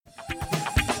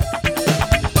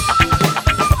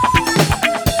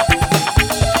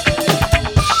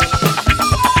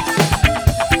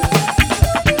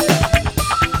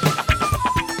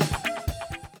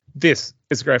This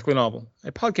is Graphically Novel,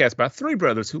 a podcast by three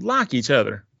brothers who like each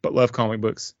other but love comic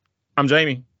books. I'm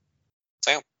Jamie.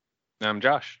 Sam. I'm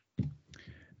Josh.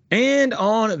 And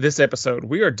on this episode,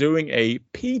 we are doing a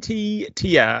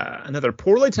PTTI, another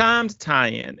poorly timed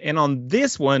tie-in. And on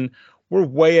this one, we're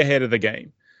way ahead of the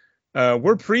game.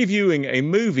 We're previewing a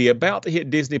movie about to hit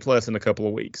Disney Plus in a couple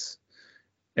of weeks.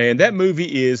 And that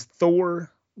movie is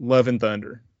Thor: Love and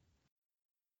Thunder.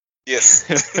 Yes.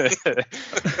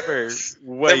 We're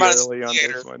way early on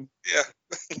this one. Yeah.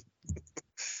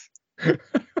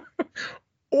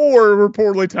 Or we're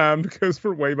poorly timed because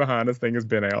we're way behind. This thing has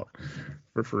been out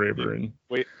for forever. And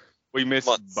we missed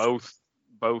months.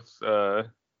 both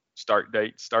start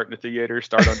dates. Start in the theater,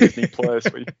 start on Disney Plus.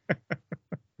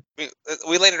 We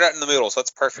landed right in the middle, so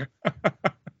it's perfect.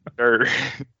 Sure.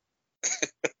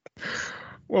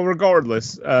 Well,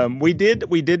 regardless, we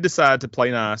did decide to play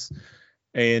nice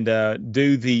and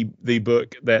do the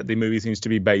book that the movie seems to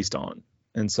be based on.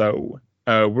 And so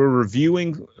we're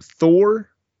reviewing Thor: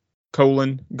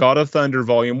 God of Thunder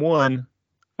Volume 1,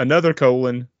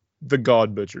 The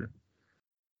God Butcher.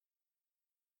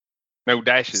 No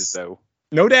dashes, though.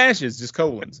 No dashes, just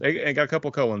colons. I got a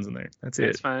couple colons in there. That's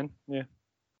it. It's fine. Yeah.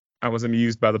 I was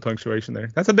amused by the punctuation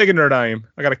there. That's how big a nerd I am.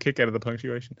 I got a kick out of the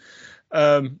punctuation.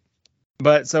 But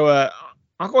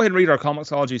I'll go ahead and read our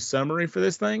Comixology summary for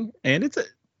this thing, and it's a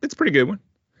pretty good one.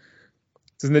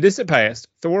 It says, in the distant past,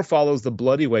 Thor follows the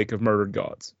bloody wake of murdered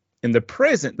gods. In the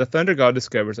present, the Thunder God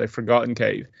discovers a forgotten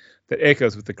cave that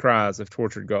echoes with the cries of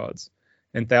tortured gods.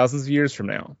 And thousands of years from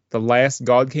now, the last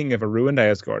God King of a ruined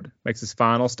Asgard makes his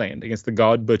final stand against the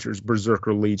God Butcher's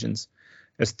berserker legions.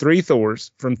 As three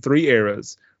Thors from three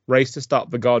eras race to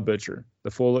stop the God Butcher, the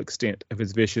full extent of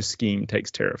his vicious scheme takes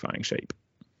terrifying shape.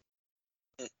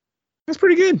 That's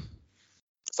pretty good.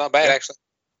 It's not bad, actually.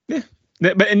 Yeah.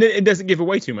 But it doesn't give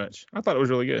away too much. I thought it was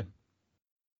really good.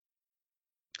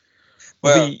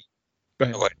 Well, go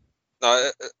ahead. Okay.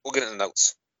 No, we'll get in the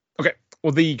notes. Okay.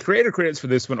 Well, the creator credits for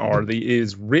this one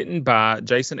is written by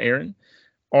Jason Aaron,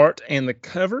 art and the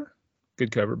cover,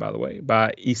 good cover by the way,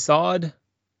 by Esad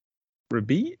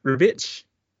Ribic.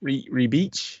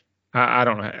 I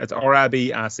don't know. It's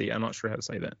Ribic. I'm not sure how to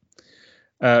say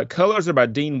that. Colors are by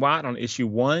Dean White on issue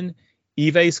 1,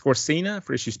 Eve Scorsina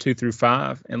for issues 2 through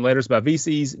 5, and letters by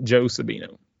VC's Joe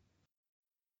Sabino.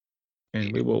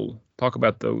 And we will talk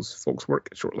about those folks' work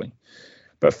shortly.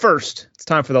 But first, it's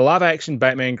time for the live-action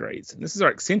Batman grades. And this is our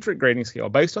eccentric grading scale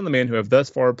based on the men who have thus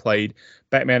far played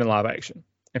Batman in live action.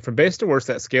 And from best to worst,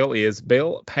 that scale is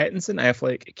Bale, Pattinson,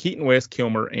 Affleck, Keaton West,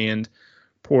 Kilmer, and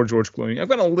poor George Clooney. I've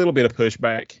got a little bit of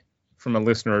pushback from a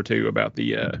listener or two about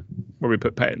the where we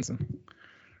put Pattinson.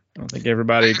 I don't think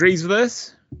everybody agrees with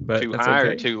us, but too that's high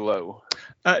okay. or too low?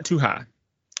 Too high.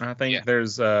 I think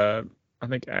there's I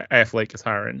think Affleck is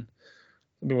higher in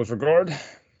people's regard.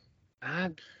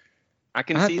 I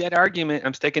can see that argument.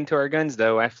 I'm sticking to our guns,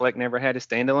 though. Affleck never had a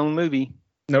standalone movie.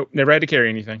 Nope, never had to carry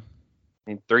anything. I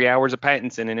mean, 3 hours of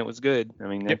Pattinson, and it was good. I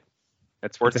mean,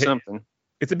 that's worth something.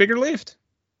 It's a bigger lift,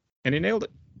 and he nailed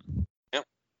it. Yep.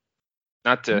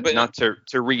 Not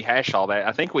to rehash all that.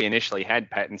 I think we initially had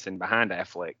Pattinson behind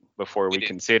Affleck before we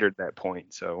considered that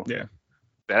point. So yeah,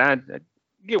 I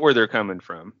get where they're coming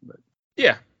from. But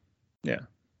yeah.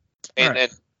 And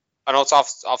I know it's off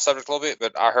subject a little bit,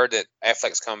 but I heard that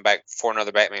Affleck's coming back for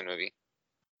another Batman movie.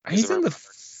 He's in the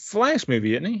Flash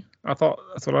movie, isn't he? I thought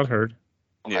that's what I'd heard.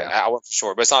 Yeah, I wasn't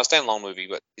sure, but it's not a standalone movie.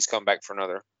 But he's coming back for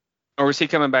another. Or is he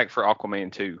coming back for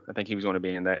Aquaman 2? I think he was going to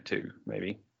be in that too,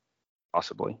 maybe,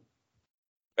 possibly.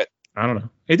 But I don't know.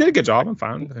 He did a good job. I'm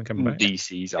fine with him coming back.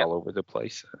 DC's all over the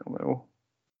place. I don't know.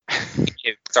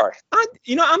 Sorry.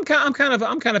 I'm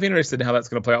kind of interested in how that's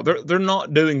going to play out. They're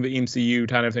not doing the MCU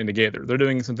kind of thing together. They're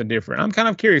doing something different. I'm kind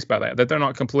of curious by that they're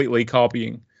not completely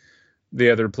copying the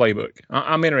other playbook.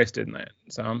 I'm interested in that.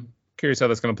 So I'm curious how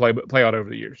that's going to play out over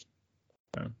the years.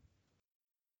 So.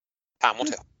 Time will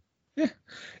tell. Yeah.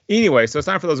 Anyway, so it's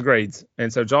time for those grades.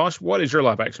 And so, Josh, what is your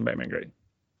live action Batman grade?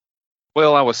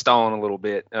 Well, I was stalling a little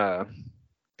bit. We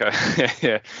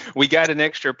got an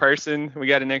extra person. We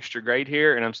got an extra grade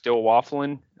here, and I'm still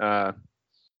waffling. I'm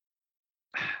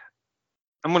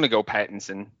going to go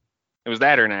Pattinson. It was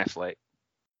that or an Affleck.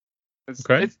 It's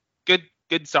good,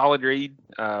 solid read.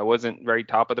 Wasn't very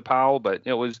top of the pile, but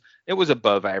it was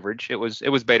above average. It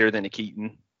was better than a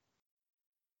Keaton.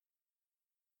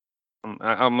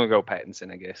 I'm going to go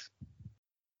Pattinson, I guess.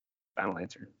 Final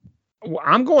answer. Well,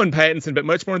 I'm going Pattinson, but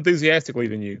much more enthusiastically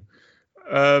than you.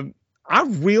 I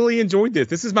really enjoyed this.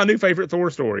 This is my new favorite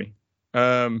Thor story.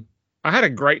 I had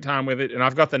a great time with it, and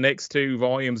I've got the next 2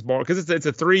 volumes because it's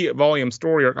a 3-volume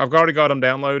story. I've already got them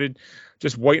downloaded,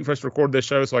 just waiting for us to record this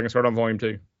show so I can start on volume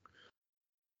 2.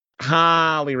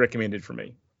 highly recommended for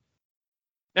me.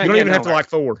 You don't even have to like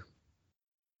Thor.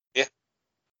 Yeah.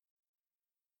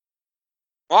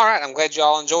 All right. I'm glad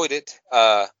y'all enjoyed it.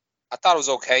 I thought it was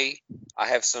okay. I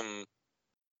have some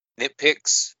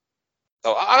nitpicks.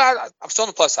 So I'm still on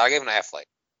the plus side. I gave it an Affleck.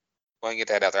 Go ahead and get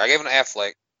that out there. I gave it an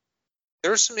Affleck.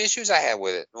 There's some issues I had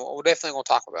with it. We're definitely going to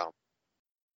talk about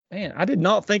them. Man, I did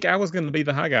not think I was going to be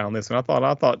the high guy on this one.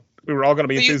 I thought we were all going to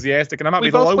be enthusiastic, and I might be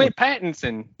the low one. We both went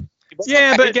Pattinson.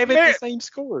 Yeah, but we gave it the same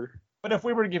score. But if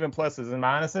we were given pluses and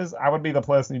minuses, I would be the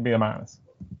plus and you'd be a minus.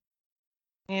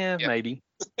 Yeah, maybe.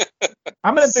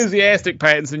 I'm an enthusiastic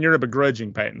Pattinson. You're a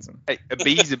begrudging Pattinson. Hey, a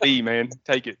B's a B, man.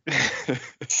 Take it.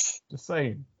 Just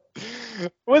saying.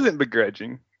 Wasn't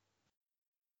begrudging.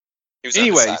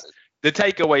 Anyways, the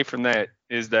takeaway from that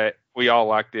is that we all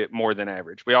liked it more than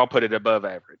average. We all put it above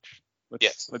average.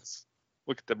 Let's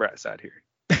look at the bright side here.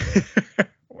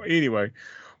 Anyway,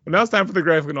 now it's time for the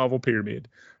graphic novel pyramid.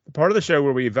 The part of the show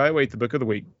where we evaluate the book of the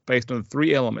week based on the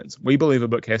 3 elements we believe a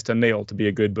book has to nail to be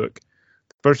a good book.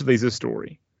 The first of these is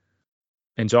story.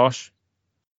 And Josh,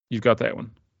 you've got that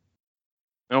one.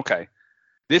 Okay.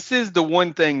 This is the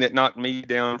one thing that knocked me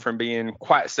down from being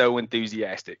quite so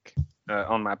enthusiastic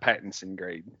on my Pattinson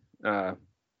grade. I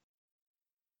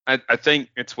think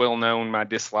it's well known my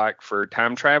dislike for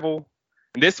time travel.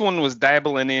 And this one was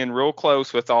dabbling in real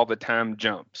close with all the time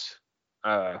jumps.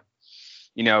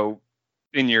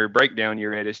 In your breakdown you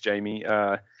read us, Jamie,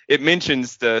 it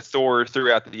mentions the Thor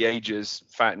throughout the ages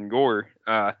fighting Gore.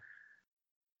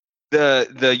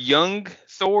 The young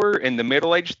Thor and the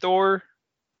middle-aged Thor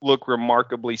look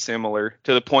remarkably similar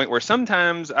to the point where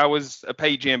sometimes I was a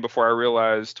page in before I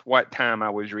realized what time I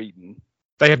was reading.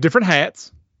 They have different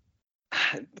hats.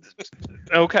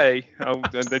 Okay,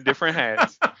 the different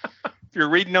hats. If you're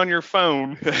reading on your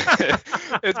phone,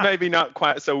 it's maybe not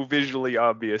quite so visually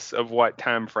obvious of what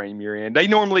time frame you're in. They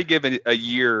normally give a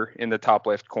year in the top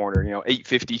left corner,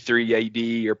 853 AD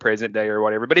or present day or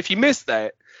whatever. But if you miss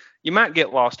that, you might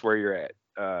get lost where you're at.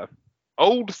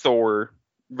 Old Thor,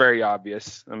 very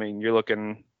obvious. I mean,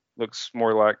 looks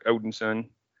more like Odin's son.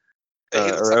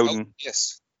 Or Odin.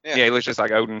 Yes. Yeah, he looks just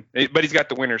like Odin. But he's got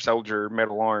the Winter Soldier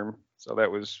metal arm, so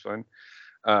that was fun.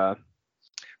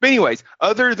 But anyways,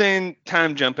 other than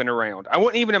time jumping around, I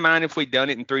wouldn't even mind if we'd done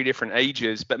it in 3 different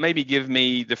ages, but maybe give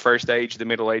me the first age, the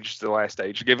middle age, the last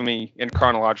age. Give me in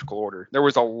chronological order. There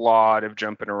was a lot of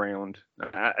jumping around.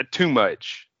 Too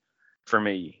much for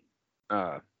me.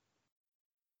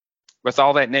 With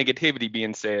all that negativity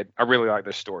being said, I really like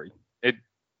this story.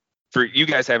 For you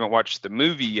guys haven't watched the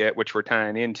movie yet, which we're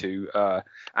tying into.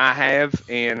 I have,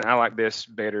 and I like this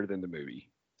better than the movie.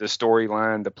 The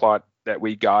storyline, the plot that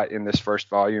we got in this first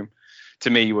volume, to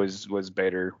me was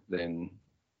better than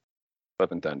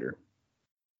Love and Thunder.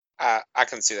 I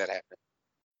can see that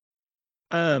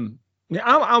happening.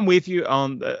 I'm with you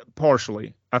on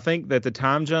partially. I think that the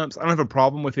time jumps, I don't have a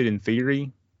problem with it in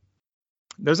theory.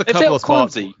 There's a couple of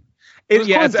spots. Clumsy.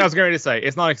 I was going to say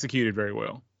it's not executed very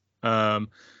well.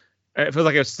 It feels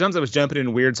like sometimes I was jumping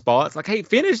in weird spots. Like, hey,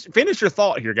 finish your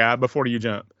thought here, guy, before you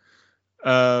jump.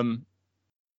 And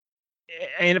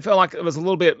it felt like it was a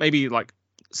little bit maybe like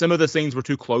some of the scenes were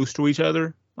too close to each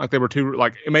other. Like they were too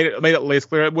it made it less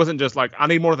clear. It wasn't just like I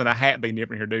need more than a hat being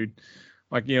different here, dude.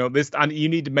 Like you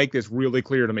need to make this really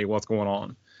clear to me what's going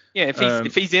on. Yeah,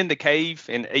 if he's in the cave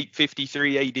in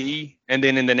 853 AD, and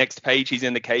then in the next page he's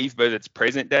in the cave, but it's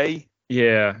present day.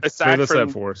 Yeah, aside from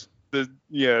for us.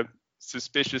 The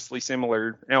suspiciously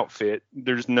similar outfit,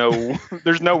 there's no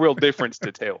real difference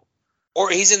to tell. Or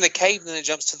he's in the cave and then it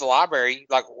jumps to the library.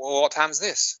 Like, well, what time is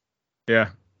this?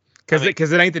 Yeah,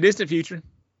 because it ain't the distant future.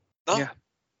 No. Yeah.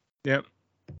 Yep.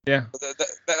 Yeah.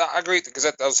 I agree because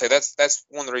I would say that's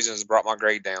one of the reasons that brought my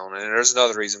grade down, and there's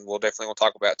another reason we'll definitely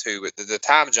talk about too. But the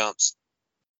time jumps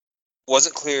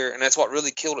wasn't clear, and that's what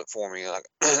really killed it for me. Like,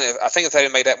 I think if they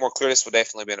had made that more clear, this would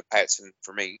definitely been a Pattinson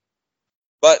for me.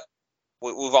 But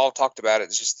we've all talked about it.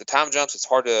 It's just the time jumps. It's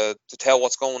hard to tell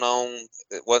what's going on.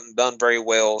 It wasn't done very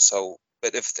well. So,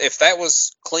 but if that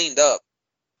was cleaned up,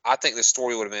 I think the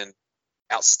story would have been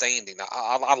outstanding.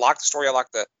 I like the story. I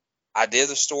like the idea of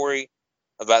the story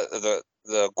about the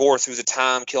Gore through the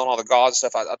time, killing all the gods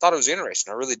and stuff. I thought it was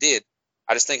interesting. I really did.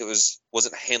 I just think it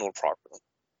wasn't handled properly.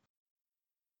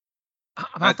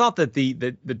 I thought that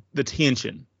the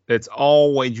tension that's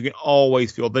always, you can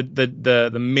always feel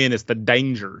the menace, the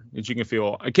danger that you can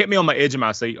feel. It kept me on my edge of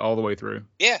my seat all the way through.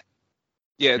 Yeah.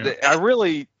 I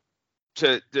really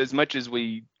as much as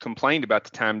we complained about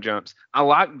the time jumps, I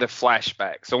like the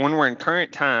flashback. So when we're in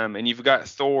current time and you've got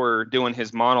Thor doing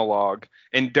his monologue,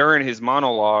 and during his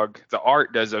monologue, the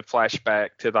art does a flashback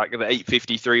to like the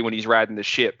 853 when he's riding the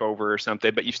ship over or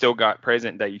something, but you still got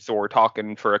present day Thor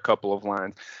talking for a couple of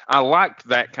lines. I liked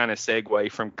that kind of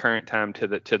segue from current time to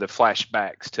the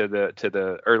flashbacks to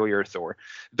the earlier Thor.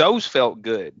 Those felt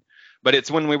good, but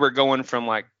it's when we were going from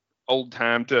like old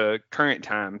time to current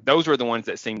time, those were the ones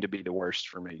that seemed to be the worst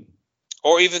for me.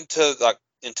 Or even to like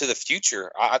into the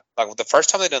future. I like the first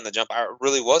time they done the jump, I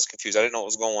really was confused. I didn't know what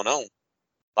was going on.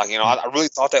 Like, you know, I really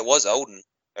thought that was Odin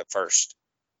at first.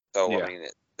 So yeah. I mean,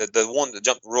 the one that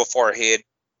jumped real far ahead.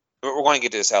 We're going to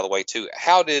get this out of the way too.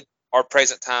 How did our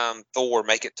present time Thor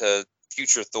make it to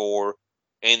future Thor,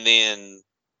 and then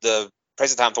the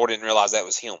present time Thor didn't realize that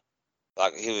was him?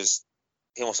 Like he was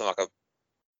like a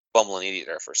bumbling idiot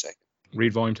there for a second.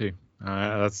 Read volume 2.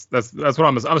 That's what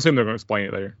I'm assuming they're going to explain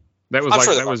it there. That was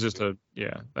that was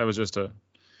just a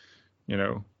you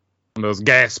know, one of those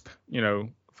gasp, you know,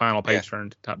 final page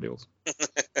turn type deals.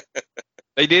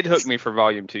 They did hook me for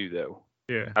volume 2 though.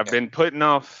 Yeah. I've been putting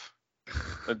off.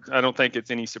 I don't think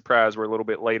it's any surprise we're a little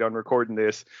bit late on recording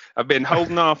this. I've been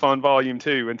holding off on volume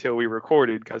 2 until we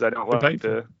recorded because I don't like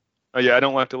to. I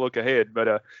don't have to look ahead,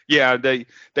 but they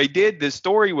did. The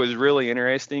story was really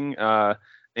interesting.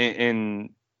 And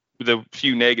the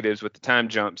few negatives with the time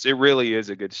jumps, it really is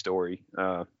a good story.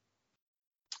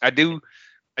 I do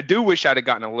wish I'd have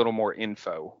gotten a little more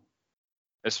info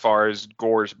as far as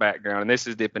Gorr's background, and this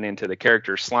is dipping into the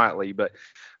character slightly, but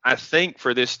I think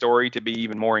for this story to be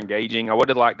even more engaging, I would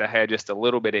have liked to have just a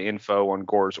little bit of info on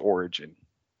Gorr's origin,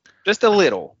 just a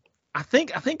little. I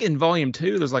think in volume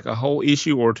 2 there's like a whole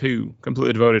issue or two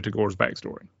completely devoted to Gorr's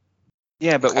backstory.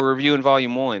 Yeah, but we're reviewing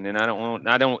volume 1, and I don't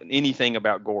know anything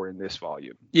about Gorr in this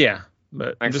volume. Yeah,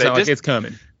 but I'm just like it's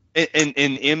coming. In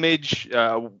image,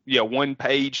 one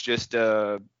page, just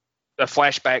a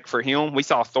flashback for him. We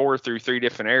saw Thor through 3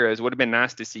 different eras. Would have been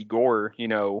nice to see Gorr, you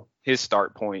know, his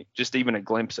start point. Just even a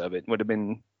glimpse of it would have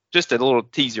been just a little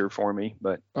teaser for me.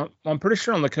 But I'm pretty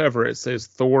sure on the cover it says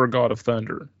Thor, God of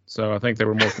Thunder. So I think they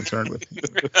were more concerned with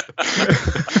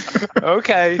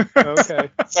Okay.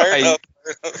 Hey,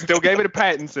 still gave it a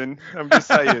Pattinson. I'm just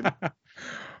saying.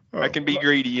 I can be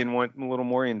greedy and want a little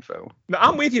more info. No,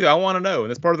 I'm with you though. I want to know, and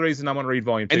that's part of the reason I want to read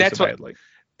volume 2 so badly.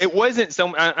 It wasn't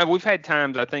so. We've had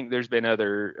times. I think there's been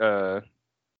other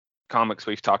comics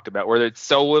we've talked about where there's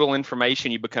so little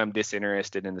information you become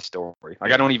disinterested in the story.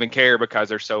 Like I don't even care because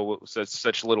there's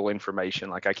such little information.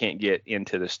 Like I can't get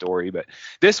into the story. But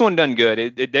this one done good.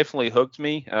 It definitely hooked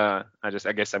me. I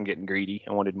guess I'm getting greedy.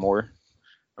 I wanted more.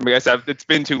 I mean, it's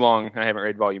been too long. I haven't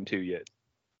read volume 2 yet.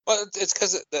 Well, it's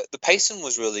because the pacing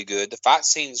was really good. The fight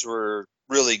scenes were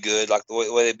really good. Like the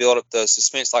way they build up the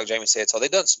suspense, like Jamie said. So they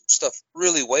done some stuff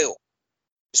really well.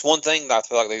 It's one thing that I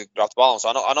feel like they dropped the ball on. So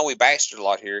I know we bashed it a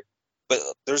lot here, but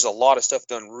there's a lot of stuff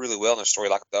done really well in the story.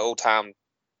 Like the old time,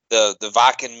 the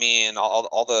Viking men,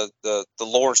 all the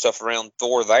lore stuff around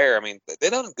Thor there. I mean, they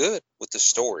done good with the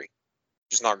story.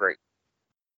 Just not great.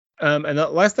 And the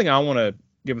last thing I want to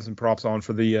give them some props on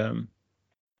for the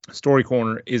story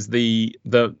corner is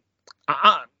I'm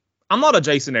not a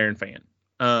Jason Aaron fan.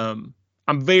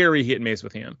 I'm very hit and miss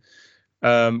with him.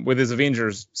 With his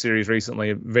Avengers series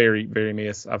recently, very, very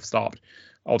miss. I've stopped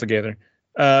altogether.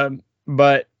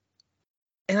 But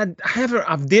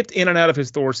I've dipped in and out of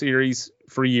his Thor series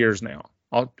for years now.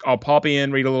 I'll pop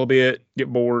in, read a little bit,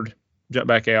 get bored, jump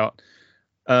back out.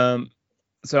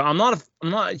 So I'm not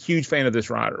a huge fan of this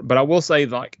writer, but I will say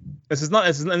like this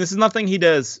is nothing he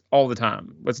does all the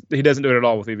time. He doesn't do it at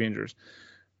all with the Avengers,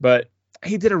 but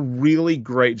he did a really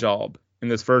great job in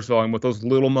this first volume with those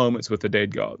little moments with the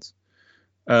dead gods.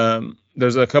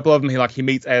 There's a couple of them he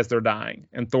meets as they're dying,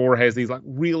 and Thor has these like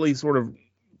really sort of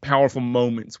powerful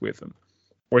moments with him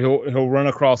where he'll run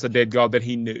across a dead god that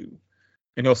he knew,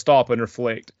 and he'll stop and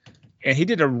reflect. And he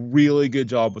did a really good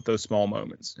job with those small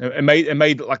moments. It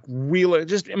made like really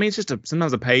it's just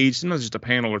sometimes a page, sometimes just a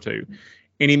panel or two.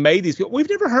 And he made these people we've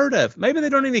never heard of. Maybe they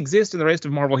don't even exist in the rest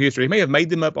of Marvel history. He may have made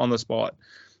them up on the spot.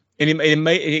 And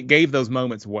it gave those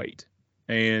moments weight.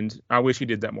 And I wish he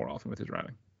did that more often with his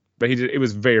writing. But he did. It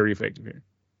was very effective here.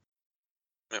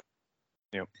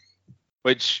 Yep.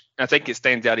 Which I think it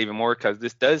stands out even more because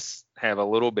this does have a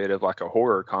little bit of like a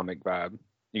horror comic vibe.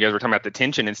 You guys were talking about the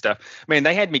tension and stuff. Man,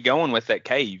 they had me going with that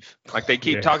cave. Like they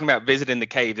keep talking about visiting the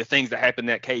cave. The things that happened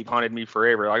in that cave haunted me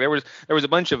forever. Like there was a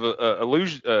bunch of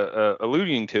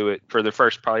alluding to it for the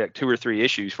first probably like 2 or 3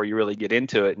 issues before you really get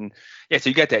into it. And yeah, so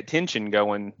you got that tension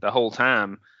going the whole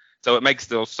time. So it makes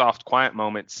those soft, quiet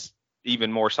moments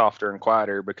even more softer and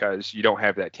quieter because you don't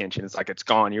have that tension. It's like it's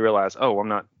gone. You realize, oh, I'm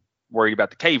not worried about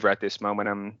the cave right this moment.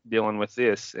 I'm dealing with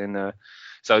this, and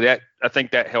so that I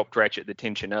think that helped ratchet the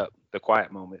tension up, the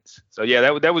quiet moments. So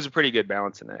yeah, that was a pretty good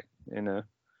balance in that, and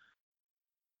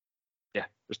yeah,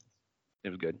 it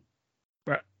was good.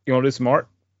 Right, you want to do smart?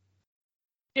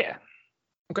 Yeah.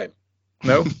 Okay.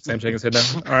 No, Sam shaking his head no.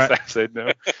 All right. Sam said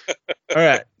no. All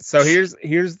right. So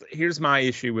here's my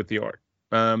issue with the art.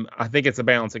 I think it's a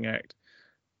balancing act.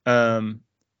 The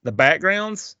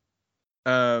backgrounds.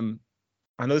 I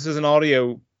know this is an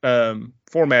audio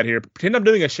format here. But pretend I'm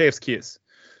doing a chef's kiss.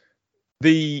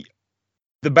 The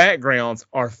backgrounds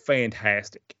are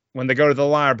fantastic. When they go to the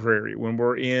library, when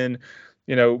we're in,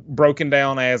 broken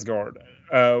down Asgard,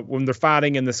 when they're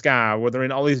fighting in the sky, where they're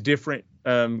in all these different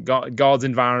God's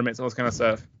environments, all this kind of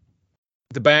stuff.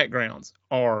 The backgrounds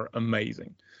are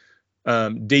amazing,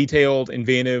 detailed,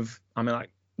 inventive. I mean, like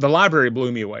the library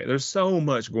blew me away. There's so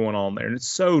much going on there, and it's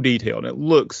so detailed, and it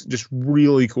looks just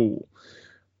really cool.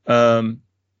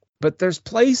 But there's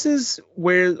places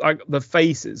where, like the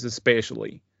faces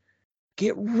especially,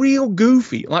 get real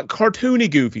goofy, like cartoony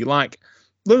goofy, like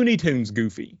Looney Tunes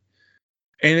goofy,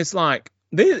 and it's like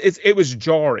it was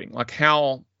jarring, like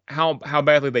how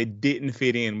badly they didn't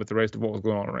fit in with the rest of what was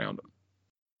going on around them.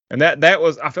 And that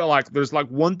was, I felt like there's like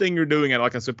one thing you're doing at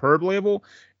like a superb level,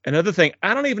 another thing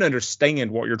I don't even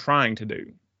understand what you're trying to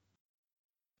do.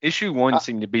 Issue 1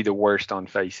 seemed to be the worst on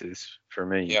faces for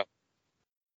me. Yeah.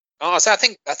 So I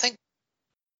think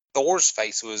Thor's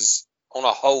face was on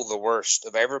a whole the worst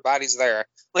of everybody's there.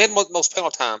 We had most panel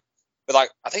time, but like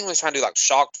I think when he was trying to do like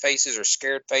shocked faces or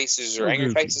scared faces or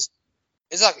angry faces,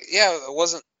 it's like it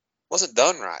wasn't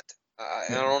done right.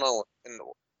 And I don't know.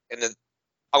 And then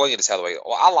I won't get this out of the way.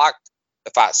 Well, I liked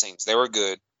the fight scenes; they were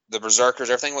good. The berserkers,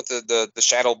 everything with the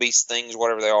shadow beast things,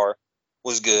 whatever they are,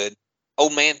 was good.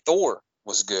 Old man Thor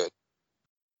was good.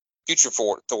 Future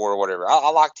Thor or whatever. I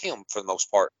liked him for the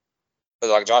most part. But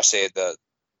like Josh said, the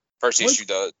first issue,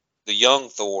 the young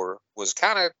Thor was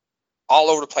kind of all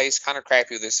over the place, kind of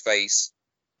crappy with his face.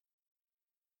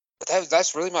 But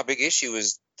that's really my big issue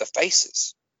is the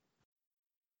faces.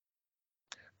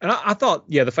 And I thought,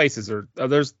 the faces are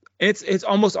it's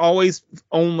almost always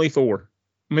only Thor.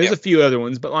 I mean, there's a few other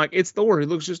ones, but like it's Thor. He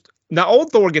looks just now.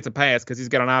 Old Thor gets a pass because he's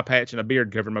got an eye patch and a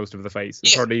beard covering most of the face.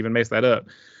 It's hard to even mess that up.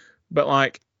 But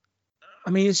like, I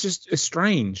mean, it's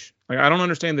strange. Like I don't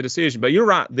understand the decision. But you're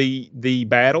right. The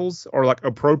battles are like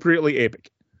appropriately epic.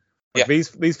 Like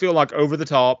these feel like over the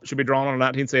top. Should be drawn on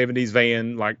a 1970s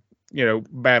van, like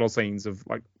battle scenes of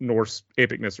like Norse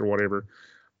epicness or whatever.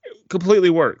 It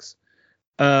completely works.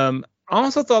 I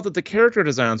also thought that the character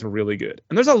designs were really good.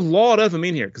 And there's a lot of them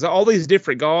in here because all these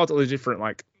different gods, all these different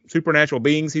like supernatural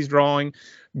beings he's drawing,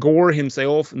 Gorr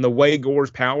himself and the way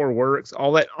Gorr's power works,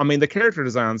 all that. I mean, the character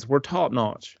designs were top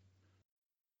notch.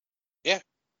 Yeah.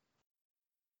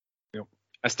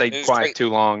 I stayed quiet too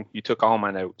long. You took all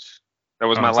my notes. That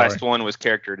was my last one was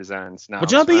character designs. No, well,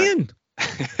 jump in.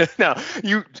 No,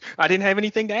 I didn't have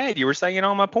anything to add. You were saying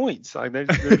all my points. Like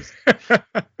there's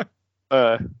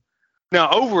no,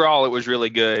 overall it was really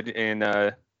good,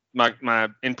 and my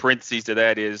in parentheses to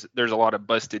that is there's a lot of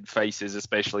busted faces,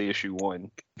 especially issue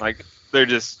 1. Like they're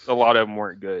just a lot of them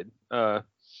weren't good.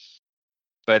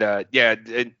 But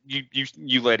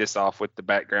you led us off with the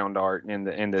background art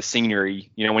and the scenery.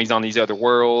 When he's on these other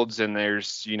worlds and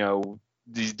there's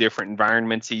these different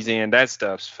environments he's in, that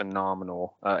stuff's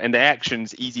phenomenal. And the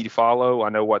action's easy to follow. I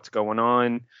know what's going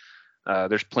on.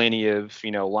 There's plenty of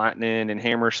lightning and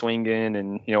hammer swinging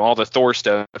and all the Thor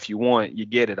stuff. If you want, you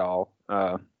get it all.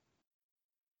 And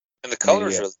the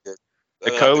colors are really good.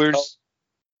 The colors.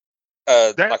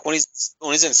 Like when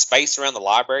he's in space around the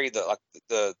library,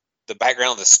 the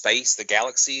background of the space, the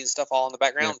galaxy and stuff all in the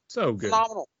background. So good.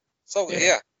 Phenomenal. So good.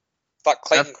 Yeah. It's like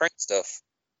Clayton Crane stuff.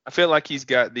 I feel like he's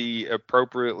got the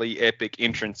appropriately epic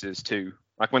entrances too.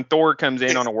 Like when Thor comes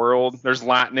in on a world, there's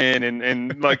lightning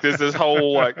and like there's this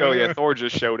whole like, oh yeah, Thor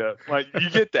just showed up. Like you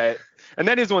get that. And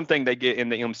that is one thing they get in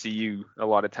the MCU a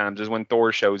lot of times is when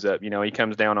Thor shows up, he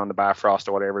comes down on the Bifrost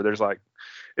or whatever. There's like,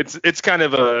 it's kind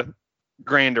of a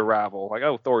grand arrival. Like,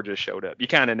 oh, Thor just showed up. You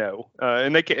kind of know.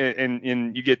 And they can,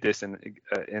 and you get this in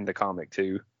the comic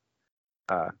too.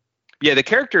 The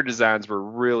character designs were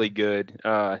really good.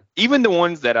 Even the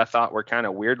ones that I thought were kind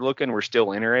of weird looking were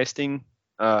still interesting.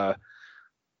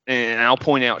 And I'll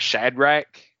point out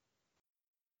Shadrach.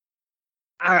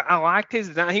 I liked his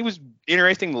design. He was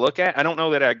interesting to look at. I don't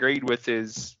know that I agreed with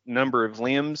his number of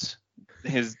limbs.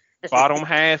 His bottom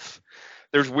half,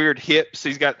 there's weird hips.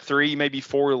 He's got 3, maybe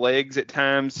 4 legs at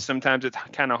times. Sometimes it's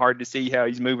kind of hard to see how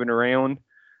he's moving around.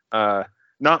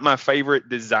 Not my favorite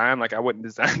design. Like I wouldn't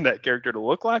design that character to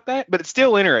look like that, but it's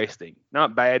still interesting.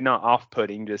 Not bad, not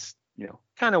off-putting, just,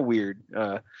 kind of weird.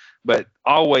 But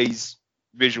always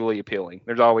visually appealing.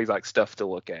 There's always like stuff to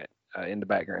look at in the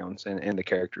backgrounds and the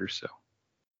characters. So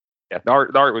yeah, the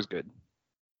art was good.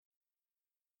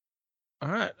 All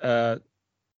right.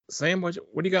 Sam, what do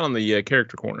you got on the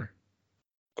character corner?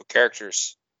 So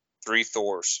characters, 3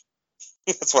 Thors.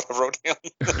 That's what I wrote down.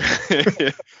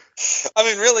 If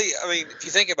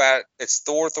you think about it, it's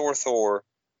Thor,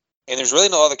 and there's really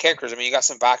no other characters. I mean, you got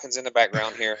some Vikings in the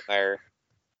background here and there,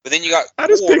 but then you got. I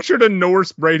just pictured a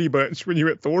Norse Brady Bunch when you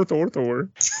went Thor.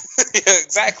 Yeah,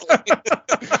 exactly. But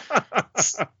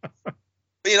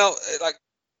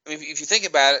if you think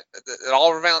about it, it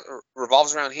all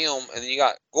revolves around him, and then you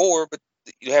got Gorr, but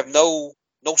you have no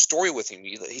story with him.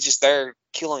 He's just there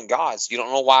killing gods. You don't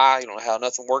know why. You don't know how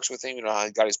nothing works with him. You don't know how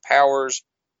he got his powers.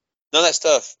 None of that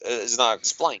stuff is not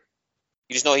explained.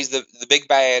 You just know he's the big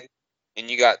bad, and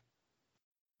you got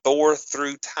Thor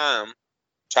through time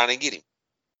trying to get him.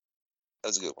 That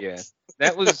was a good one. Yeah,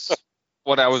 that was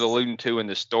what I was alluding to in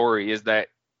the story, is that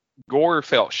Gorr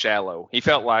felt shallow. He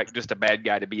felt like just a bad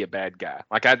guy to be a bad guy.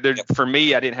 Like for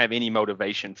me, I didn't have any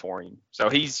motivation for him. So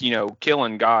he's,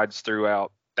 killing gods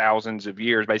throughout thousands of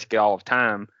years, basically all of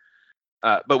time.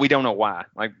 But we don't know why.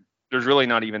 Like there's really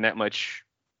not even that much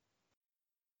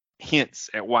hints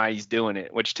at why he's doing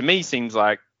it, which to me seems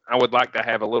like I would like to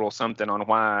have a little something on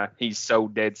why he's so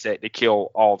dead set to kill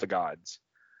all the gods.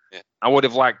 Yeah. I would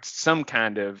have liked some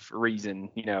kind of reason,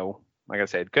 like I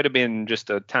said, could have been just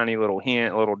a tiny little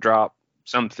hint, a little drop,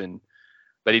 something.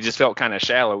 But he just felt kind of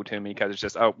shallow to me because it's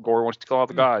just, oh, Gorr wants to kill all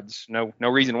the gods. No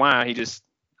reason why.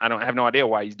 I have no idea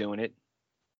why he's doing it.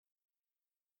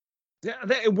 Yeah,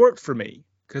 it worked for me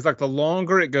because like the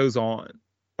longer it goes on,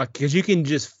 like because you can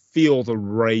just feel the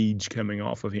rage coming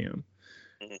off of him,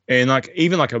 and like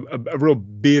even like a real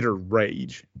bitter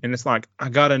rage, and it's like I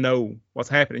gotta know what's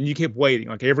happening. And you keep waiting,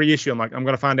 like every issue, I'm like I'm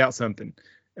gonna find out something,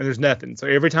 and there's nothing. So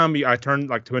every time I turn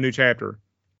like to a new chapter,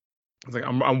 it's like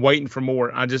I'm waiting for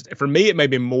more. For me it made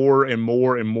me more and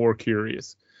more and more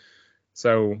curious.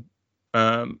 So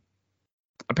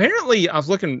apparently I was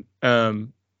looking.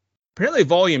 Apparently,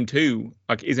 Volume 2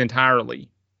 is entirely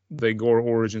the Gorr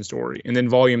origin story, and then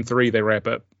Volume 3 they wrap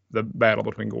up the battle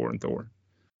between Gorr and Thor.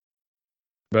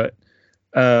 But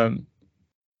but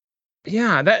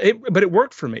it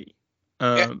worked for me.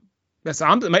 It just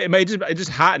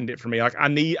heightened it for me. Like I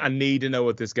need to know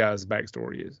what this guy's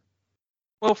backstory is.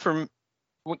 Well,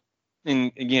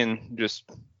 and again, just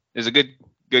is a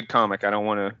good comic. I don't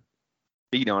want to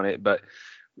beat on it, but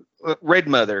Red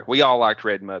Mother, we all liked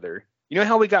Red Mother. You know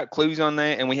how we got clues on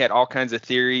that and we had all kinds of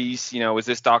theories, is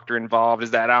this doctor involved?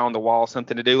 Is that eye on the wall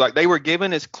something to do? Like they were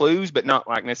giving us clues, but not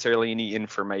like necessarily any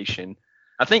information.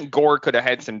 I think Gorr could have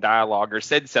had some dialogue or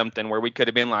said something where we could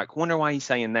have been like, wonder why he's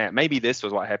saying that. Maybe this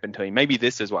was what happened to him. Maybe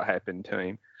this is what happened to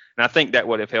him. And I think that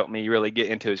would have helped me really get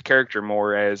into his character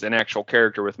more as an actual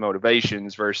character with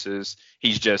motivations versus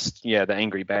he's just, the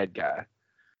angry bad guy.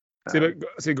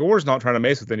 See, Gorr's not trying to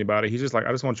mess with anybody. He's just like,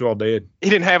 I just want you all dead.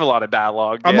 He didn't have a lot of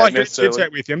dialogue. I'm not here to chit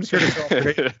chat with you. I'm just here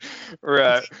to talk.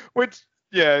 Right. Which,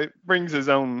 brings his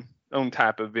own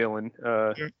type of villain.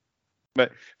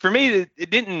 But for me,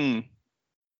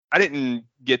 I didn't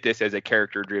get this as a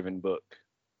character-driven book.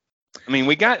 I mean,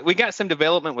 we got some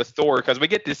development with Thor because we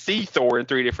get to see Thor in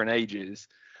 3 different ages,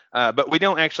 but we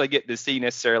don't actually get to see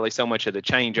necessarily so much of the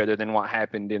change other than what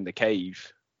happened in the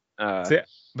cave.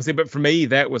 But for me,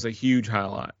 that was a huge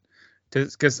highlight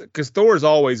because Thor's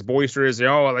always boisterous.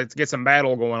 Let's get some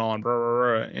battle going on,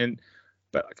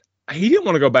 but he didn't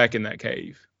want to go back in that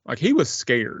cave. Like he was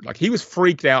scared, like he was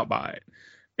freaked out by it.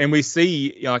 And we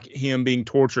see like him being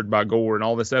tortured by Gorr and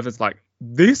all this stuff. It's like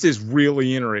this is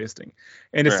really interesting,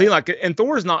 and to see and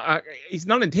Thor's not he's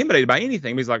not intimidated by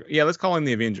anything. He's like, let's call in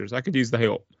the Avengers. I could use the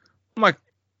help. I'm like.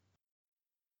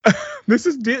 This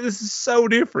is so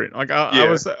different. Like I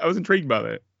was intrigued by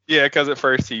that. Yeah, because at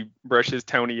first he brushes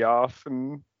Tony off,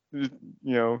 and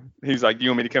he's like, "Do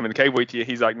you want me to come in the cave with you?"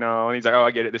 He's like, "No," and he's like, "Oh,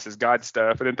 I get it. This is God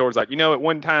stuff." And then Thor's like, at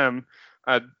one time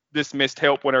I dismissed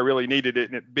help when I really needed it,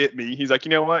 and it bit me. He's like,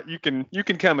 "You know what? You can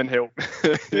come and help."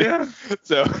 Yeah.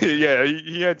 So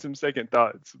he had some second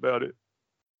thoughts about it.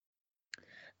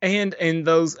 And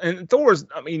Thor's,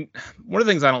 I mean, one of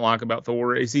the things I don't like about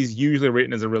Thor is he's usually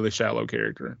written as a really shallow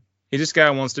character. He just guy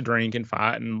wants to drink and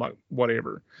fight and like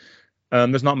whatever.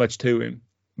 There's not much to him.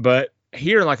 But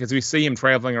here, like as we see him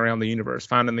traveling around the universe,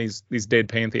 finding these dead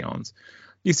pantheons,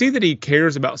 you see that he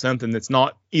cares about something that's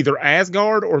not either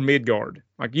Asgard or Midgard.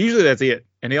 Like usually that's it.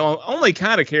 And he only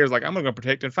kind of cares like I'm going to go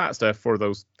protect and fight stuff for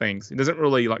those things. He doesn't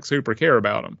really like super care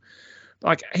about them.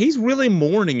 Like he's really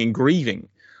mourning and grieving.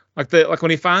 Like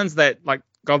when he finds that like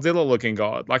Godzilla looking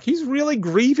god, like he's really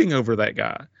grieving over that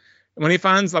guy. When he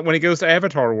finds like when he goes to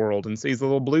Avatar World and sees the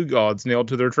little blue gods nailed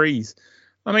to their trees.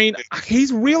 I mean,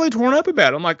 he's really torn up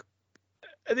about it. I'm like,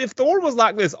 if Thor was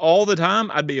like this all the time,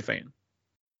 I'd be a fan.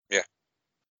 Yeah.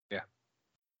 Yeah.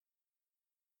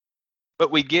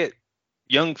 But we get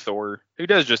young Thor who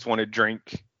does just want to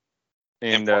drink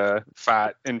and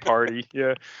fight and party.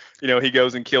 Yeah. You know, he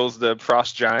goes and kills the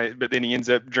frost giant, but then he ends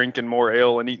up drinking more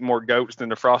ale and eating more goats than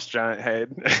the frost giant had.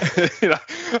 You know,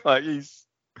 like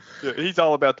he's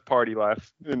all about the party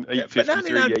life in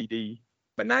 853 AD.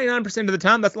 But 99% of the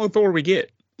time, that's the only Thor we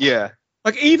get. Yeah.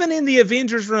 Like, even in the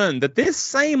Avengers run that this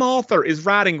same author is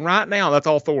writing right now, that's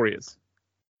all Thor is.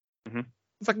 Mm-hmm.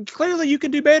 It's like, clearly you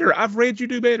can do better. I've read you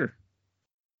do better.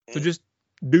 So just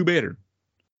do better.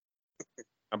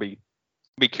 I'll be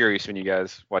curious when you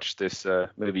guys watch this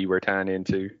movie we're tying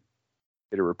into,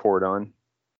 get a report on.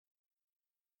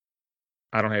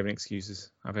 I don't have any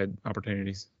excuses. I've had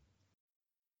opportunities.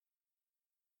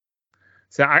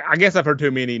 So I guess I've heard too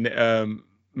many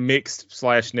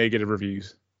mixed/negative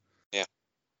reviews. Yeah,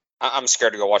 I'm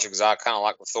scared to go watch it because I kind of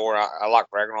like with Thor. I like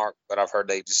Ragnarok, but I've heard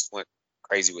they just went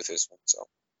crazy with this one, so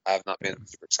I have not been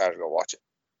super excited to go watch it.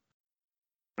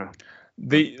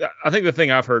 I think the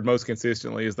thing I've heard most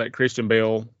consistently is that Christian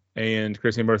Bale and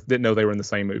Chris Hemsworth didn't know they were in the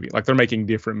same movie. Like they're making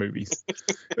different movies.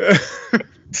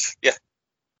 Yeah,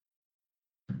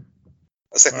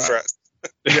 that sounds right.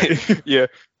 Yeah.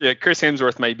 Chris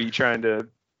Hemsworth may be trying to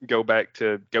go back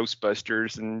to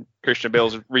Ghostbusters, and Christian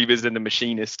Bale's revisiting The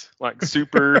Machinist, like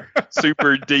super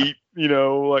deep, you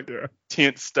know, like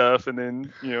tense stuff, and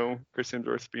then Chris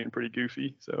Hemsworth's being pretty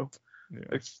goofy. So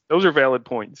those are valid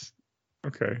points.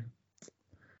 Okay.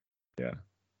 Yeah.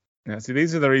 See,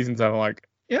 these are the reasons I'm like,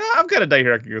 I've got a day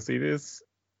here I can go see this.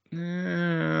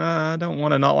 I don't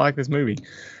want to not like this movie.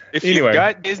 If you've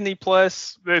got Disney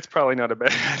Plus, it's probably not a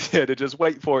bad idea to just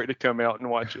wait for it to come out and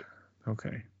watch it.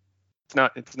 Okay.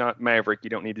 It's not Maverick. You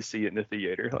don't need to see it in the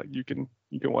theater. Like you can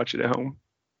watch it at home.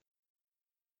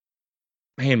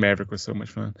 Man, Maverick was so much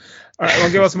fun. All right, want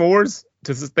to give us some awards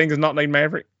to this thing is not named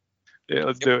Maverick? Yeah,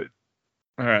 let's do it.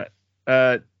 All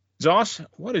right. Josh,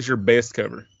 what is your best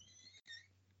cover?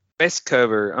 Best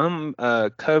cover. I'm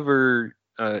cover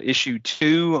issue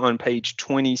 2 on page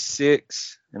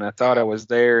 26, and I thought I was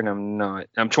there, and I'm not.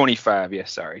 I'm 25.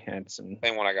 Yes, sorry, I had some.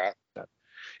 Same one I got.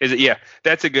 Is it? Yeah,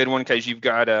 that's a good one because you've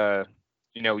got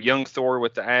young Thor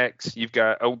with the axe. You've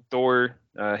got old Thor,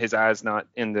 his eyes not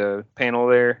in the panel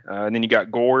there, and then you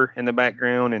got Gore in the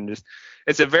background, and just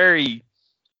it's a very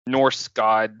Norse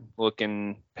god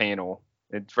looking panel.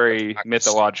 It's very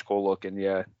mythological looking.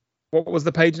 Yeah. What was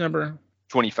the page number?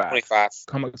 25. 25.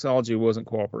 Comixology wasn't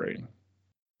cooperating.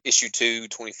 Issue 2,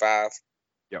 25.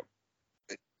 Yep.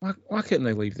 Why couldn't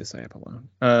they leave this app alone?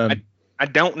 I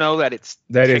don't know that it's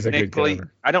is a good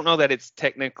cover. I don't know that it's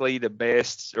technically the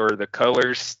best, or the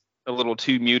colors a little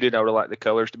too muted. I would like the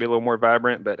colors to be a little more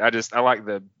vibrant, but I like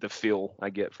the feel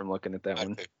I get from looking at that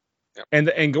one. Yep.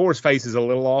 And Gore's face is a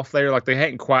little off there. Like they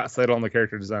hadn't quite settled on the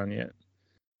character design yet.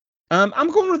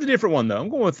 I'm going with a different one though. I'm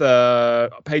going with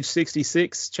page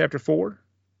 66, chapter 4.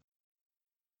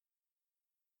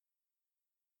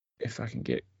 If I can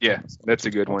get. Yeah, that's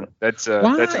a good one. That's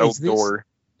old Thor.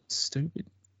 Stupid.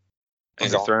 On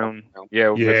the throne.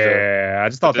 Yeah. I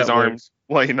just thought his arms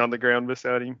laying on the ground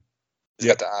beside him. He's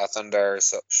got the Eye of Thunder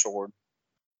sword.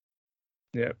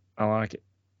 Yep, I like it.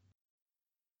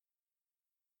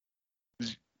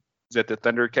 Is that the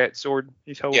Thundercat sword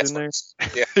he's holding there?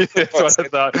 Yeah. That's what I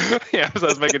thought. Yeah, I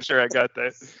was making sure I got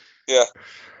that. Yeah.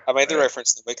 I made the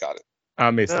reference and we got it.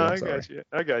 I missed it.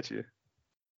 I got you.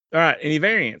 All right. Any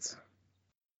variants?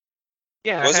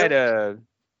 Yeah, I had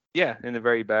in the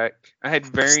very back. I had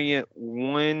variant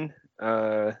 1.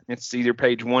 It's either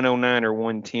page 109 or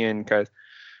 110 because,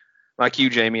 like you,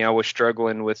 Jamie, I was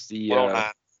struggling with the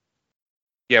 109.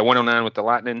 109 with the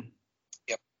lightning.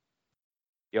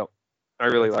 Yep. I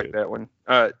really like that one.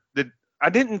 I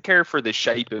didn't care for the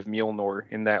shape of Mjolnir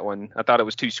in that one. I thought it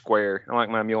was too square. I like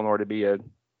my Mjolnir to be a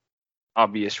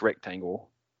obvious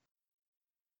rectangle.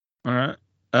 All right.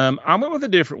 I went with a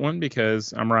different one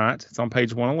because I'm right. It's on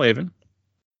page 111.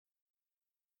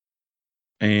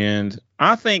 And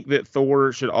I think that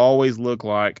Thor should always look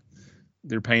like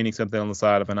they're painting something on the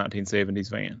side of a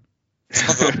 1970s van.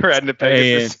 Riding the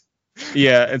papers.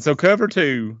 And so cover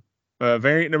 2,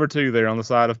 variant number 2 there on the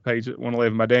side of page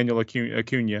 111 by Daniel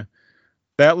Acuna.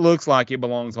 That looks like it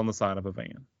belongs on the side of a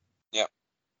van. Yeah.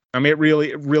 I mean, it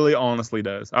really honestly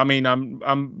does. I mean,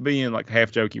 I'm being like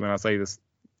half jokey when I say this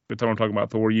the time I'm talking about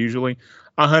Thor usually.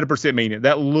 100% mean it.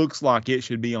 That looks like it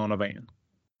should be on a van.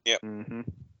 Yep. Mm-hmm.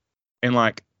 And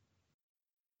like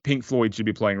Pink Floyd should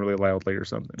be playing really loudly or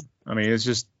something. I mean, it's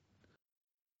just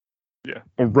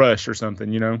or Rush or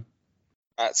something, you know.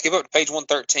 All right, skip up to page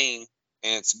 113,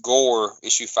 and it's Gore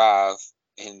issue 5,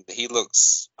 and he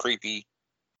looks creepy,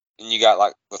 and you got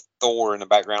like the Thor in the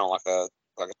background, like a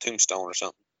tombstone or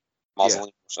something, mausoleum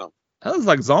or something. That looks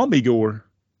like zombie Gore.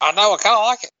 I know, I kind of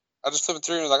like it. I just flipped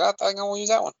through and was like, I think I want to use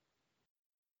that one.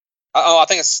 I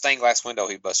think it's a stained glass window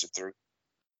he busted through.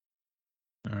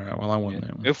 All right, well, I want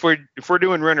that one. If we're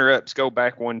doing runner-ups, go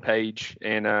back one page,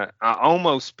 and I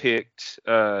almost picked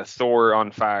Thor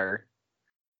on Fire,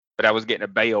 but I was getting a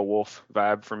Beowulf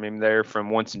vibe from him there from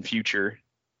Once and Future.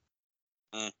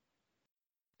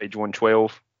 Page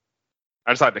 112.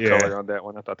 I just like the color on that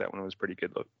one. I thought that one was pretty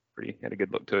good look. Had a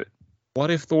good look to it.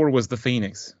 What if Thor was the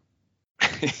Phoenix?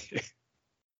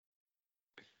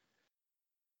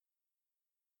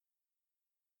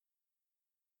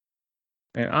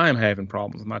 And I am having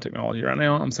problems with my technology right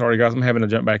now. I'm sorry, guys. I'm having to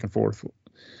jump back and forth.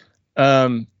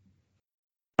 All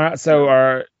right.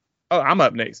 So I'm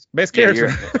up next. Best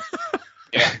character.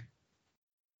 Yeah.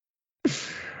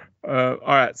 All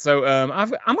right. So I'm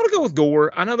gonna go with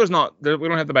Gore. I know we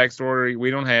don't have the backstory. We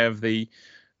don't have the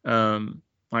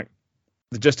like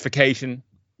the justification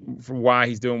for why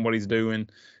he's doing what he's doing.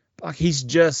 Like he's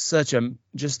just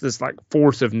this like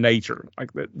force of nature.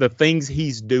 Like the things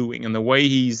he's doing and the way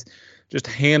he's just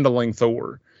handling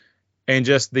Thor, and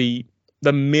just the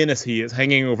menace he is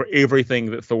hanging over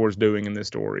everything that Thor's doing in this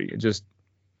story. It just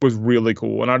was really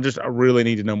cool, and I really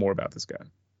need to know more about this guy.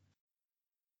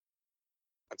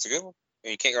 That's a good one.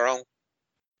 You can't go wrong.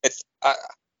 I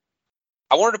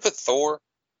wanted to put Thor.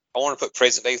 I wanted to put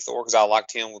present day Thor because I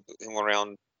liked him with him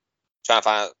around trying to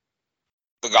find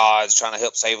the gods, trying to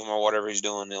help save them or whatever he's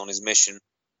doing on his mission.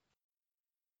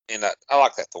 And I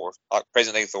like that Thor. I like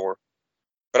present day Thor.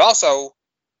 But also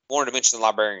wanted to mention the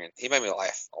librarian. He made me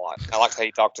laugh a lot. I liked how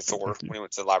he talked to Thor when he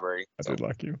went to the library. I did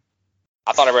like you.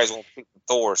 I thought everybody was going to pick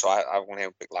Thor, so I went ahead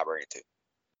and pick librarian too.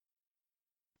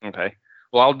 Okay.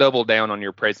 Well, I'll double down on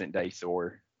your present day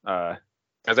Thor,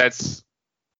 because that's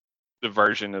the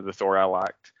version of the Thor I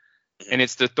liked. Mm-hmm. And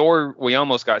it's the Thor we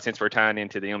almost got since we're tying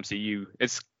into the MCU.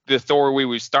 It's the Thor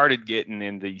we started getting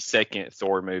in the second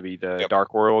Thor movie, the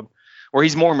Dark World, where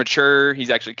he's more mature. He's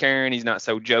actually caring. He's not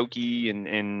so jokey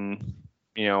and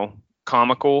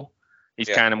comical. He's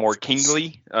kind of more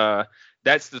kingly.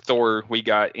 That's the Thor we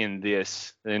got in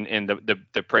this, in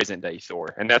the present day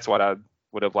Thor, and that's what I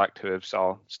would have liked to have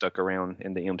saw stuck around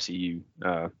in the MCU.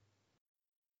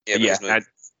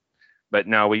 But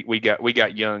no, we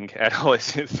got young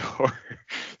adolescent Thor.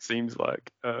 Seems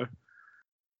like, but.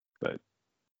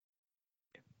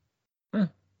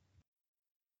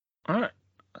 All right,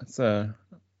 that's a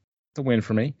win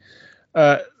for me.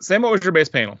 Sam, what was your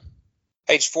best panel?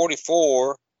 Page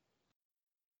 44.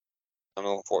 I'm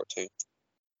looking for it too.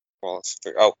 Well,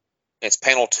 it's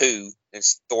panel 2.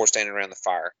 It's Thor standing around the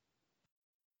fire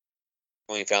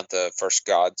when he found the first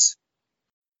gods.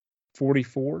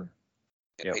 44.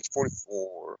 Yeah, page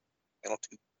 44, panel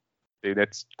 2. Dude,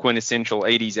 that's quintessential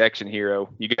 80s action hero.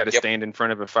 You got to stand in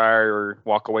front of a fire or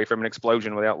walk away from an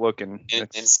explosion without looking. And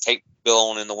it's cape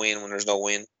blowing in the wind when there's no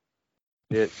wind.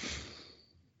 The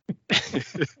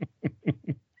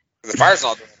fire's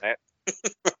not doing that.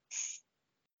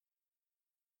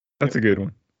 That's a good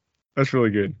one. That's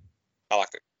really good. I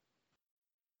like it.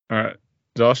 All right.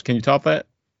 Josh, can you top that?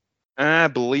 I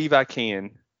believe I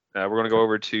can. We're going to go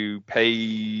over to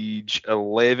page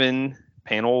 11,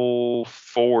 panel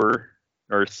 4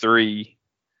 or 3.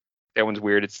 That one's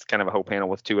weird. It's kind of a whole panel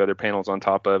with 2 other panels on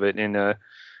top of it. And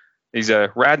he's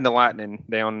riding the lightning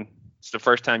down. It's the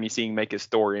first time you see him make his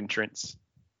Thor entrance.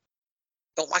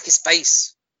 Don't like his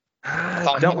face.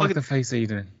 I don't like the face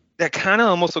either. That kind of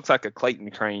almost looks like a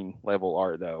Clayton Crane level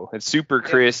art, though. It's super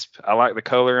crisp. I like the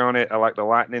color on it. I like the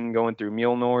lightning going through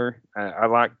Mjolnir.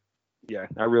 I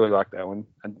really like that one.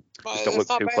 I just don't look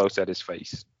too close at his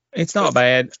face. It's not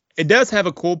bad. It does have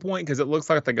a cool point because it looks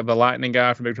like the lightning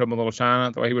guy from Big Trouble in Little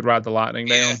China, the way he would ride the lightning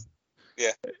down.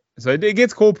 Yeah. So it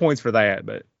gets cool points for that,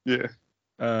 but yeah.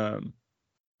 I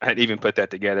hadn't even put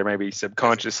that together. Maybe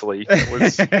subconsciously.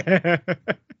 Had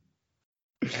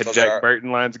Jack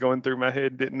Burton lines going through my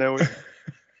head, didn't know it.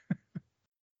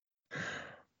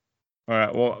 All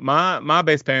right. Well, my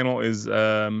base panel is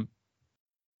you're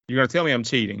gonna tell me I'm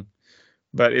cheating,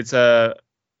 but it's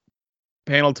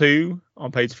panel 2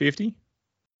 on page 50.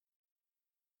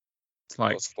 It's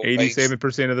like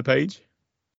 87% of the page.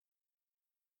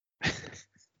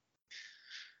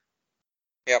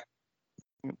 Yep.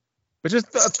 But just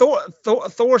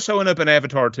Thor showing up in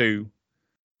Avatar 2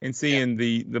 and seeing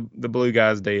the blue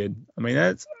guy's dead.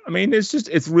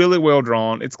 It's really well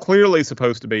drawn. It's clearly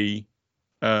supposed to be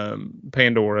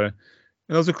Pandora,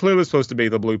 and those are clearly supposed to be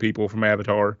the blue people from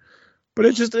Avatar. But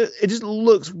it just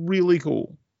looks really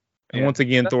cool. And once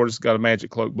again, Thor just got a magic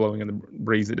cloak blowing in the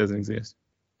breeze that doesn't exist.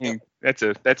 That's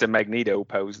a Magneto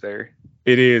pose there.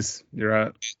 It is. You're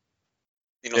right.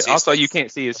 Also, you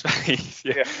can't see his face.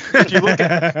 Yeah. If you look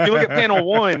at panel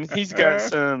 1, he's got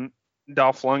some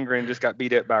Dolph Lundgren just got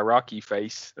beat up by Rocky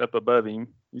face up above him.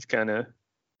 He's kind of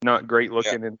not great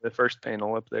looking in the first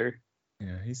panel up there.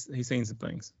 Yeah, he's seen some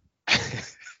things.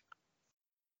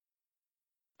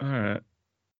 All right,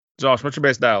 Josh, what's your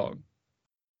best dialogue?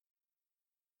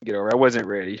 Get over. I wasn't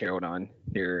ready. Hold on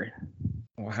here.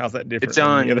 Well, how's that different it's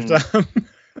on, from the other time?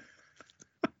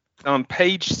 On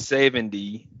page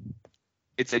 70.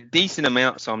 It's a decent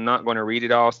amount, so I'm not going to read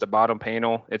it all. It's the bottom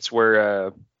panel. It's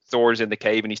where Thor's in the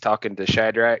cave and he's talking to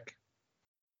Shadrach.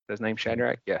 Is his name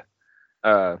Shadrach? Yeah.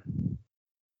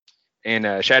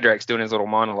 And Shadrach's doing his little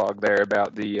monologue there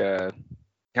about the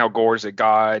how Gorr's a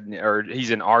god, or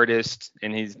he's an artist,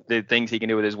 and he's the things he can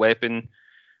do with his weapon.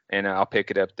 And I'll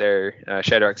pick it up there.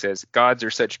 Shadrach says, "Gods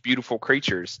are such beautiful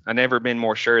creatures. I've never been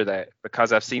more sure of that,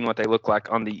 because I've seen what they look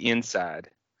like on the inside.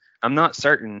 I'm not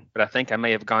certain, but I think I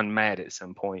may have gone mad at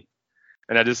some point."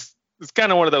 And it's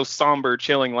kind of one of those somber,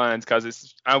 chilling lines,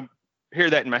 because I hear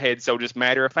that in my head so just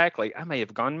matter of factly, I may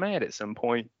have gone mad at some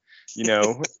point,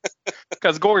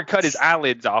 because Gorr cut his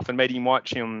eyelids off and made him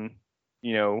watch him,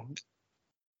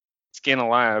 skin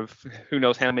alive who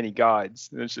knows how many gods.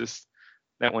 It's just,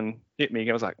 that one hit me.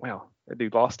 I was like, wow, that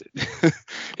dude lost it.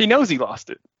 He knows he lost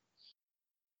it.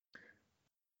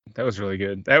 That was really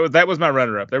good. That was my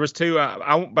runner-up. There was two,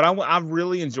 I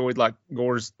really enjoyed like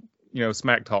Gorr's,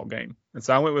 smack talk game, and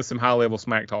so I went with some high-level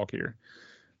smack talk here.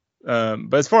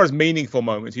 But as far as meaningful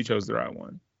moments, you chose the right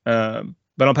one.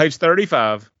 But on page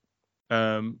 35,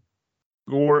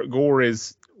 Gorr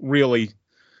is really,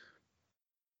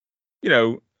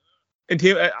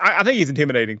 I think he's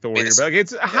intimidating Thor here, but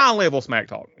it's a high-level smack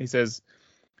talk. He says,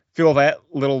 "Feel that,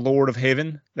 little Lord of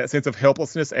Heaven, that sense of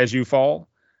helplessness as you fall?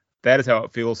 That is how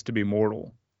it feels to be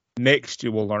mortal. Next,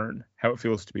 you will learn how it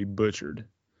feels to be butchered."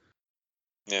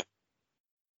 Yeah.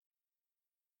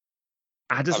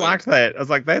 I liked that. I was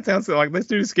like, that sounds like this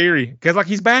dude is scary, because like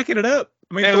he's backing it up.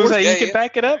 I mean, he can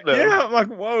back it up though. Yeah, I'm like,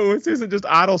 whoa, this isn't just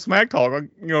idle smack talk.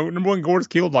 Like, number one, Gorr's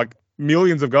killed like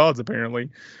millions of gods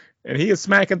apparently, and he is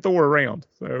smacking Thor around.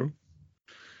 So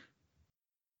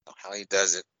how he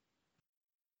does it,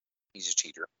 he's a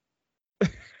cheater.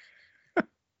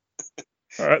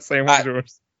 All right, Sam, what's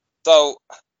yours? So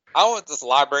I went with this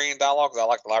librarian dialogue because I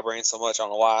like the librarian so much. I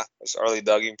don't know why. I just early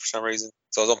dug him for some reason.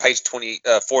 So it's on page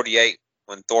 48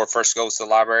 when Thor first goes to the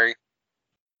library.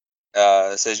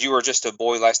 It says, "You were just a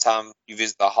boy last time you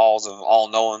visit the halls of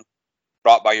all-knowing,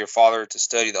 brought by your father to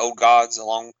study the old gods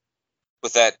along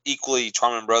with that equally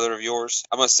charming brother of yours.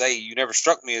 I must say, you never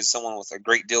struck me as someone with a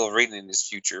great deal of reading in his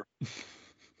future.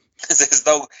 It's as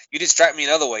though you did strike me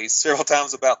in other ways several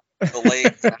times about the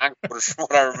legs and hindquarters from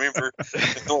what I remember."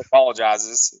 And Thor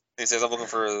apologizes. He says, "I'm looking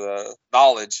for the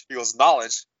knowledge." He goes,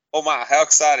 "Knowledge? Oh my, how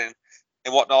exciting.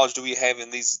 And what knowledge do we have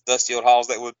in these dusty old halls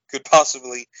that could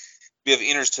possibly be of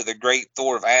interest to the great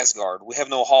Thor of Asgard? We have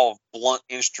no hall of blunt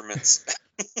instruments."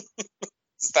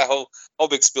 It's that whole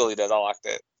big spill he does. I like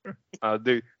that.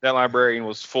 Dude, that librarian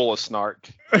was full of snark.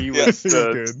 He was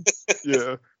good.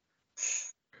 Yeah.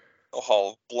 A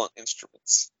hall of blunt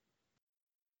instruments.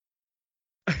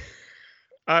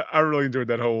 I really enjoyed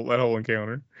that whole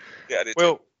encounter. Yeah, I did.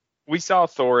 Well, we saw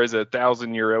Thor as a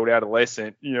 1,000-year-old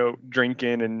adolescent,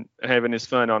 drinking and having his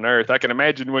fun on Earth. I can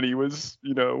imagine when he was,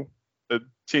 a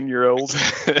 10-year-old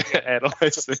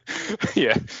adolescent.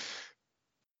 Yeah.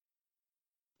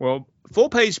 Well, full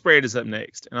page spread is up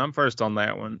next, and I'm first on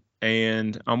that one.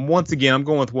 And I'm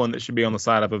going with one that should be on the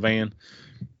side of a van.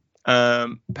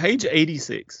 Page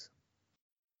 86.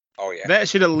 Oh yeah. That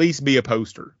should at least be a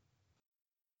poster.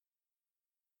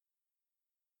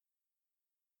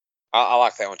 I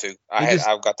like that one too.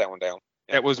 I've got that one down.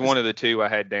 Yeah. That was one of the two I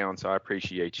had down, so I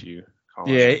appreciate you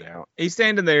calling it out. He's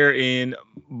standing there in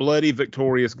bloody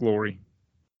victorious glory.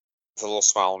 With a little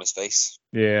smile on his face.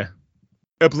 Yeah.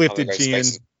 Uplifted chin.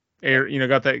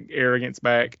 Got that arrogance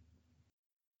back.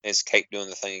 His cape doing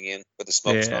the thing again, but the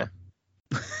smoke's not.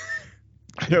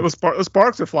 Yeah, the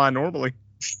sparks are flying normally.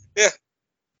 Yeah.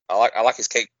 I like his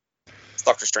cape. It's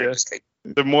Doctor Strange's cape.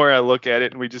 The more I look at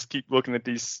it, and we just keep looking at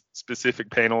these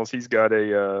specific panels, he's got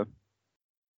an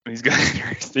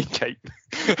interesting cape.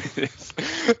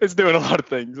 It's doing a lot of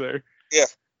things there. Yeah.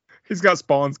 He's got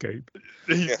Spawn's cape.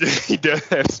 He does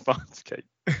have Spawn's cape.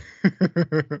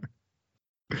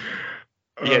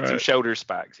 He had some shoulder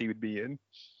spikes he would be in.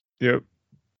 Yep.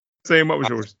 Sam, what was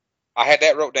yours? I had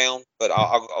that wrote down, but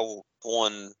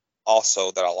one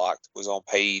also that I liked was on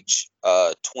page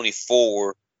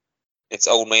 24. It's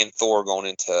Old Man Thor going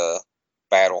into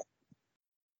battle.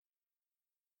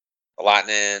 The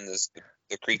lightning,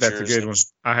 the creatures. That's a good one.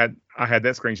 I had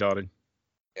that screenshotted.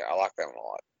 Yeah, I like that one a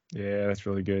lot. Yeah, that's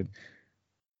really good.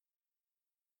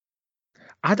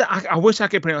 I wish I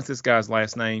could pronounce this guy's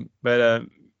last name, but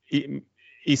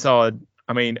Esau.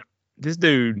 I mean, this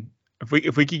dude.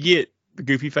 If we could get the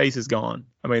goofy face is gone.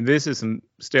 I mean, this is some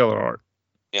stellar art.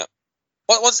 Yeah.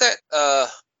 What's that?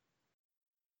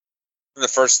 From the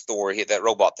first Thor, he had that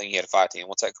robot thing he had to fight in.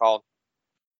 What's that called?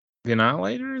 The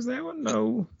Annihilator, is that one?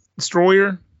 No.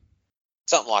 Destroyer?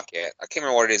 Something like that. I can't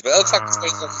remember what it is, but it looks like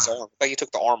his arm. Like he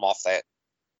took the arm off that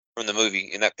from the movie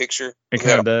in that picture. It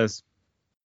kind of does.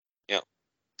 Yeah.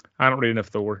 I don't read enough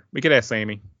Thor. We could ask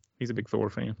Sammy. He's a big Thor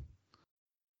fan.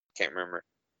 Can't remember.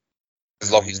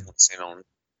 Because Loki's in on.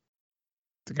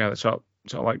 The guy that shot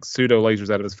like pseudo lasers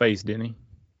out of his face, didn't he?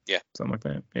 Yeah. Something like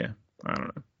that. Yeah. I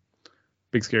don't know.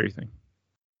 Big scary thing.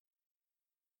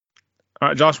 All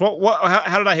right, Josh.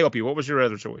 How did I help you? What was your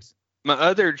other choice? My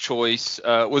other choice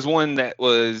was one that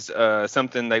was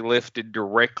something they lifted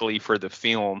directly for the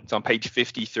film. It's on page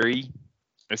 53.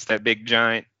 It's that big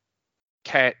giant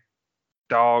cat,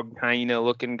 dog,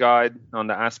 hyena-looking god on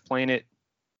the ice planet.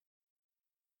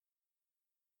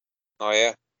 Oh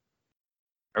yeah,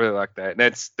 I really like that.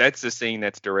 That's the scene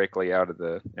that's directly out of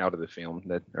the film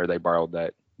or they borrowed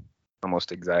that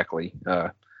almost exactly.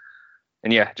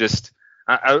 And yeah, just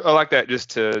I like that just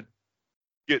to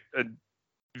get a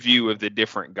view of the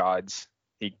different gods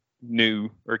he knew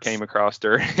or came across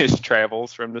during his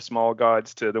travels, from the small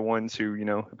gods to the ones who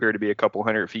appear to be a couple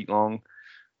 100 feet long.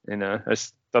 And I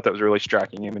thought that was a really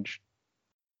striking image.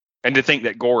 And to think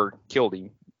that Gore killed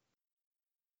him.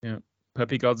 Yeah,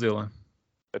 Puppy Godzilla.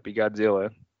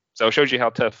 So it shows you how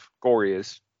tough Gore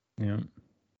is. Yeah.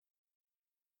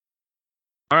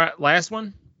 All right, last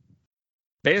one.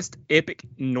 Best epic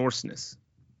Norseness.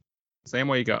 Sam,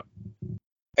 what you got?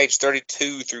 Page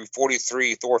 32 through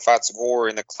 43, Thor fights Gore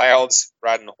in the clouds,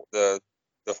 riding the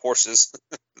horses,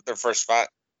 their first fight.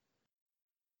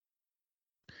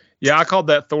 Yeah, I called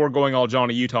that Thor going all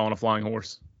Johnny Utah on a flying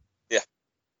horse. Yeah.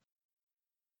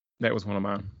 That was one of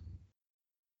mine.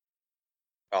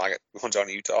 I like it. Going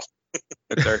Johnny Utah.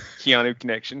 That's our Keanu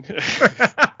connection.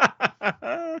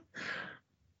 The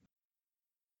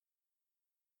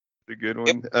good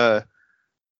one. Yep.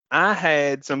 I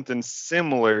had something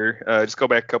similar. Just go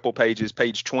back a couple pages.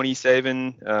 Page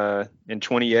 27 and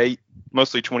 28,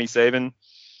 mostly 27.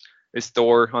 Is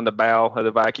Thor on the bow of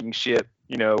the Viking ship.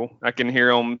 I can hear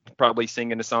him probably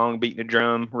singing a song, beating a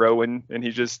drum, rowing, and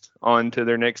he's just on to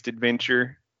their next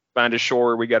adventure. Find a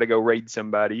shore. We got to go raid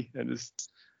somebody.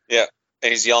 Yeah, and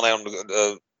he's yelling at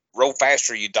them, row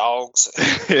faster, you dogs.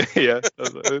 Yeah.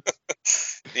 You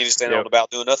just stand on about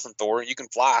doing nothing, Thor. You can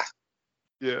fly.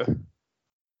 Yeah.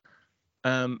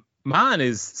 Mine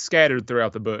is scattered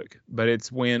throughout the book, but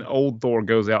it's when old Thor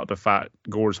goes out to fight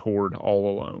Gore's horde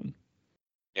all alone.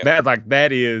 Yep.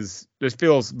 This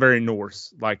feels very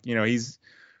Norse. Like, he's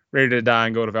ready to die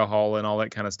and go to Valhalla and all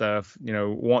that kind of stuff.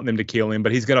 Want them to kill him,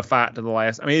 but he's going to fight to the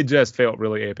last. I mean, it just felt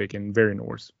really epic and very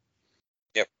Norse.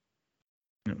 Yep.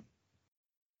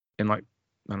 And like,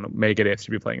 I don't know, Megadeth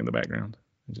should be playing in the background.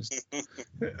 Just.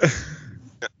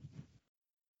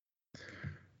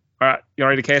 All right, you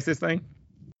ready to cast this thing?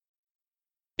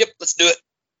 Yep, let's do it.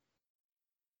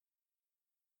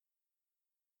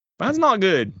 Mine's not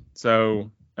good, so.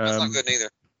 That's not good either.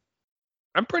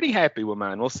 I'm pretty happy with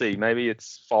mine. We'll see. Maybe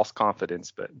it's false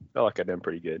confidence, but I feel like I've done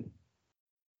pretty good.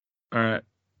 All right,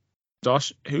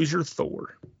 Josh, who's your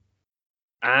Thor?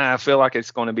 I feel like it's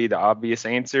going to be the obvious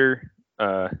answer,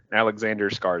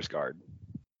 Alexander Skarsgård.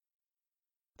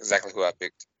 Exactly who I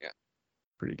picked. Yeah.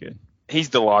 Pretty good. He's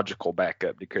the logical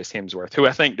backup to Chris Hemsworth, who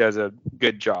I think does a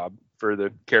good job for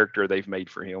the character they've made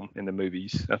for him in the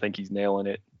movies. I think he's nailing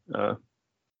it. I'm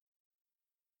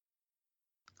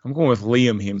going with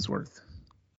Liam Hemsworth.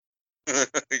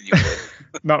 You would.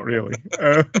 Not really.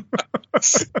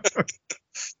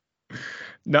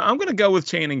 No, I'm going to go with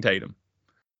Channing Tatum.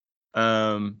 He's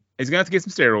going to have to get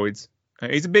some steroids.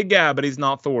 He's a big guy, but he's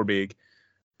not Thor big.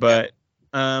 But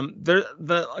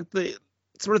the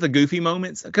sort of the goofy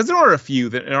moments, because there are a few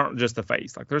that aren't just the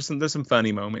face. Like there's some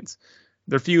funny moments.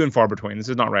 They're few and far between. This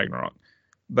is not Ragnarok,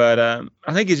 but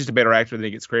I think he's just a better actor than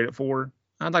he gets credit for.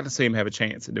 I'd like to see him have a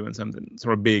chance at doing something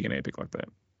sort of big and epic like that.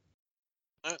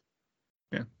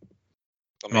 Yeah.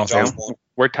 I mean, Josh won.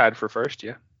 We're tied for first,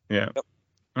 yeah. Yeah. Yep.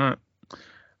 All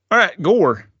right,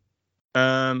 Gore.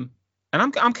 And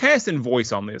I'm casting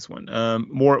voice on this one.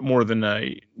 More than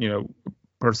a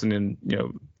person in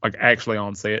like actually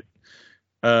on set.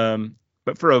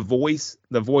 But for a voice,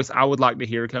 the voice I would like to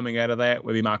hear coming out of that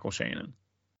would be Michael Shannon.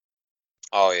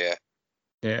 Oh yeah.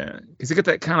 Yeah, because he's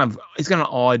got an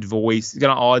odd voice. He's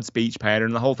got an odd speech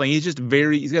pattern. The whole thing. He's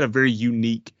got a very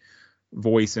unique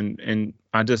voice, and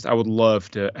I would love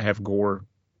to have Gore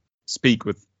speak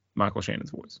with Michael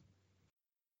Shannon's voice.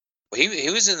 Well,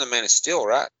 he was in The Man of Steel,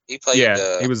 right? He played.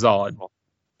 He was Zod.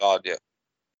 Zod, yeah.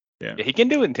 Yeah, he can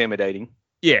do intimidating.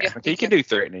 Yeah, he can do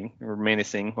threatening or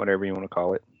menacing, whatever you want to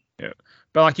call it. Yeah,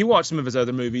 but like you watch some of his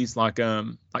other movies, like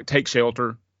Take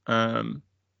Shelter,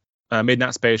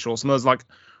 Midnight Special, some of those like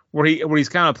where he's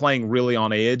kind of playing really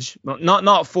on edge,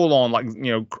 not full on like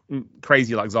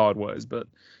crazy like Zod was, but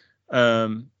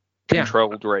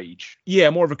controlled rage. Yeah,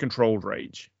 more of a controlled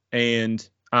rage, and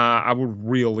I would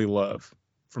really love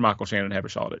for Michael Shannon to have a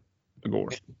shot at Gore.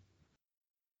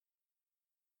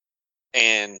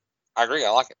 And I agree, I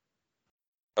like it.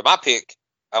 But my pick,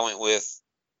 I went with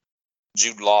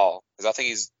Jude Law because I think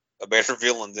he's a better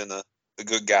villain than the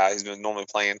good guy he's been normally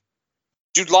playing.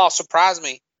 Jude Law surprised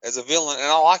me as a villain, and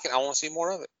I like it. I want to see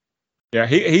more of it. Yeah,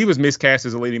 he was miscast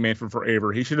as a leading man for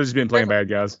forever. He should have just been playing bad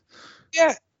guys.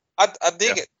 Yeah, I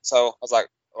dig it. So I was like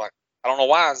I don't know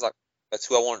why. I was like, that's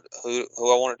who I want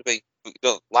it to be.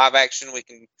 Live action, we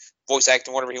can voice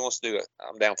acting, whatever he wants to do.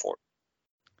 I'm down for it.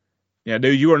 Yeah,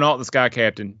 dude, you are not the Sky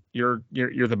Captain. You're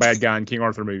the bad guy in King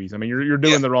Arthur movies. I mean, you're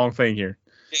doing the wrong thing here.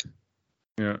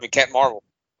 Yeah. I mean, Captain Marvel.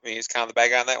 I mean, he's kind of the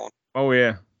bad guy in that one. Oh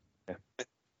yeah.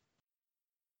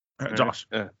 Josh.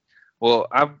 Well,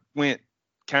 I went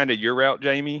kind of your route,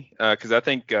 Jamie, because I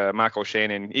think Michael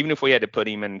Shannon, even if we had to put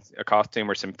him in a costume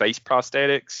or some face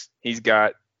prosthetics, he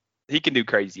can do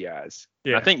crazy eyes.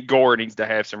 Yeah. I think Gore needs to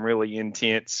have some really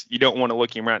intense. You don't want to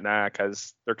look him right in the eye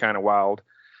because they're kind of wild.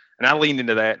 And I leaned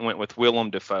into that and went with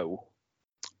Willem Dafoe.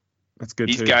 That's good.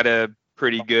 He's got a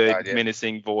pretty good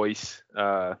menacing voice.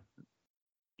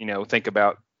 Think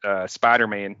about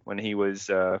Spider-Man when he was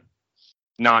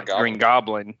not Green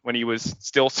Goblin, when he was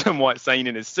still somewhat sane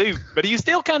in his suit, but he's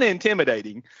still kind of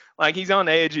intimidating. Like he's on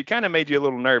the edge. He kind of made you a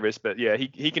little nervous, but yeah,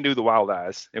 he can do the wild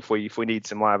eyes if we need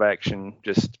some live action,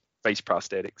 just face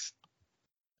prosthetics.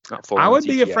 Not full. I would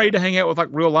be afraid to hang out with like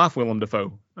real life Willem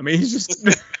Dafoe. I mean, he's just.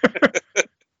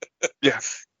 Yeah.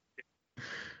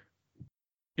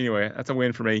 Anyway, that's a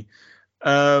win for me.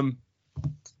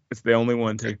 It's the only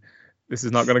one too. This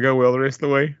is not going to go well the rest of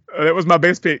the way. That was my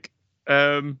best pick.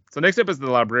 So next up is the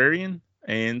Librarian.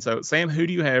 And so, Sam, who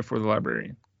do you have for the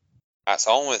Librarian? All right,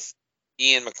 so I'm with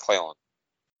Ian McKellen,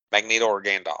 Magneto or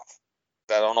Gandalf.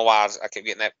 I don't know why I kept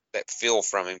getting that feel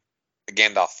from him, the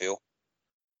Gandalf feel.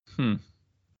 Could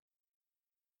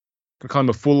call him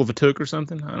a fool of a took or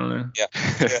something. I don't know. Yeah,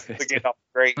 the Gandalf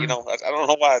great. I don't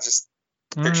know why. I just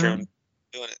picture him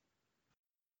doing it.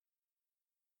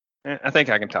 I think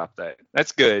I can top that.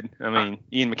 That's good. I mean,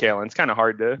 Ian McKellen. It's kind of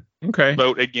hard to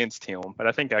vote against him, but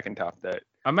I think I can top that.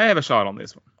 I may have a shot on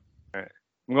this one. All right.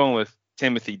 I'm going with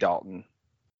Timothy Dalton.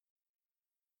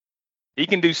 He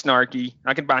can do snarky.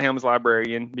 I can buy him as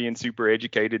Librarian, being super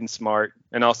educated and smart,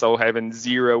 and also having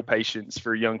zero patience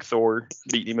for young Thor,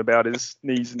 beating him about his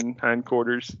knees and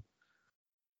hindquarters.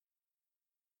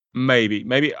 Maybe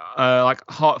like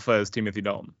Hot Fuzz Timothy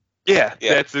Dalton. Yeah,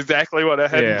 that's exactly what I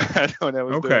had when I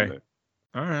was doing it.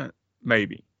 All right,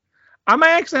 maybe. I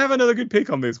may actually have another good pick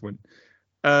on this one.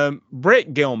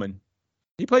 Brett Gelman.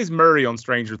 He plays Murray on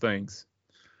Stranger Things.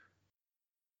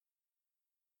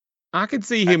 I could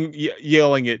see him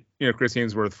yelling at Chris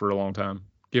Hemsworth for a long time,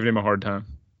 giving him a hard time,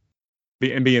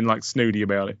 and being like snooty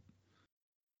about it.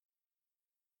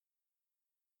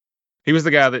 He was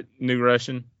the guy that knew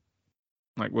Russian,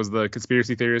 like was the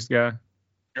conspiracy theorist guy.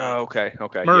 Oh, okay.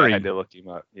 Murray. Yeah, I had to look him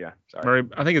up. Yeah, sorry. Murray,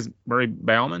 I think it's Murray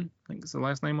Bauman. I think it's the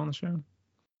last name on the show.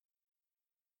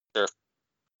 Sure.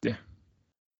 Yeah.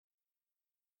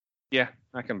 Yeah,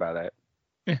 I can buy that.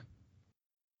 Yeah.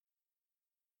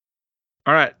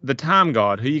 All right, the Time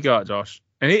God. Who you got, Josh?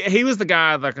 And he was the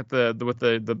guy like at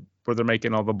the where they're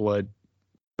making all the blood,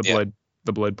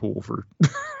 blood pool for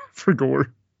for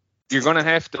Gore. You're gonna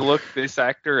have to look this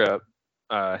actor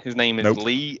up. His name is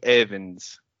Lee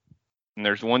Evans. And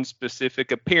there's one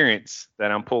specific appearance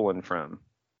that I'm pulling from.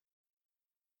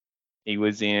 He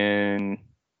was in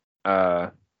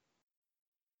The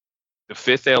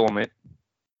Fifth Element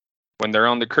when they're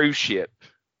on the cruise ship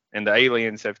and the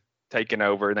aliens have taken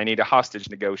over. They need a hostage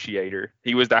negotiator.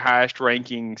 He was the highest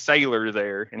ranking sailor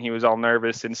there, and he was all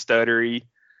nervous and stuttery.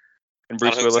 And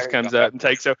Bruce Willis comes up and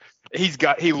takes over.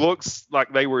 He looks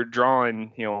like they were drawing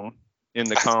him in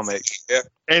the comic. Yeah.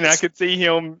 And I could see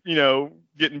him,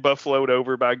 getting buffaloed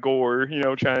over by Gore,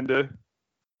 trying to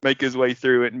make his way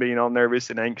through it and being all nervous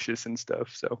and anxious and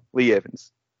stuff. So Lee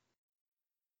Evans.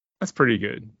 That's pretty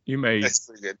good. That's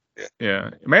pretty good. Yeah. Yeah.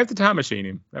 You may have to time machine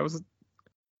him. That was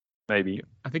maybe.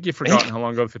 I think you've forgotten how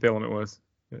long ago The Fifth Element was.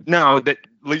 No,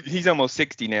 he's almost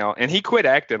 60 now, and he quit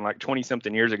acting like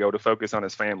 20-something years ago to focus on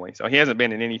his family. So he hasn't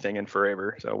been in anything in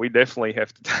forever. So we definitely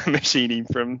have to time machine him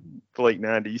from the late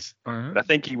 90s. But I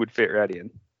think he would fit right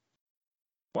in.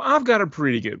 Well, I've got a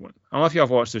pretty good one. I don't know if y'all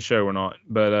have watched the show or not,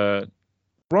 but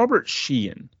Robert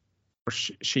Sheehan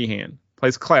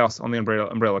plays Klaus on the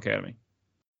Umbrella Academy.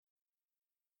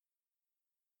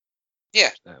 Yeah.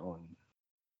 That one.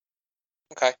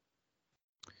 Okay.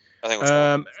 I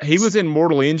think he was in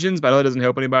Mortal Engines, but I know that doesn't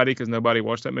help anybody because nobody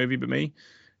watched that movie but me.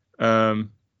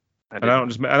 And I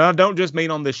don't just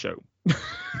mean on this show.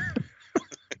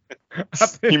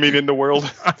 You mean in the world?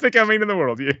 I think I mean in the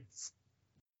world, yes.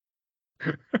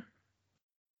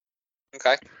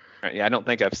 Okay. Yeah, I don't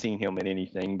think I've seen him in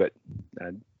anything, but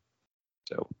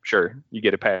so sure, you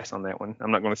get a pass on that one. I'm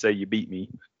not going to say you beat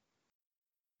me.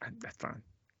 That's fine.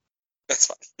 That's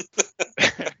fine.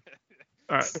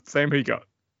 All right, Sam, who you got?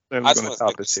 I'm going to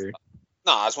top us here.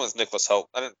 No, I just went with Nicholas Hoult.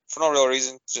 I didn't, for no real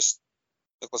reason, just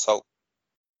Nicholas Hoult.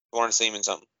 I wanted to see him in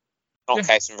something. I don't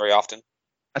cast him very often.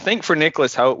 I think for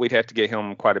Nicholas Hoult, we'd have to get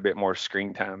him quite a bit more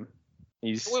screen time.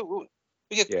 We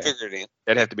get to figure it in.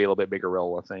 That'd have to be a little bit bigger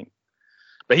role, I think.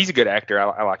 But he's a good actor.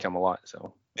 I like him a lot,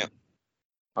 so yeah,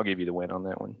 I'll give you the win on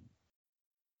that one.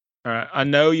 All right, I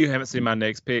know you haven't seen my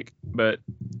next pick, but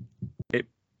I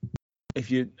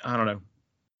don't know.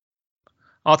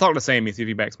 I'll talk to Sammy, see if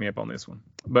he backs me up on this one.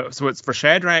 But so it's for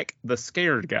Shadrach, the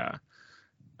scared guy,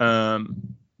 the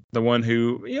one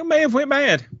who may have went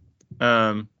bad.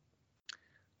 Going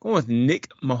with Nick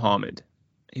Mohammed.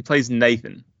 He plays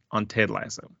Nathan on Ted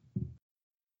Lasso.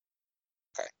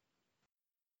 Okay.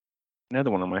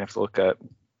 Another one I might have to look up.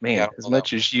 Man, as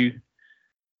much as you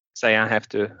say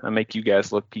I make you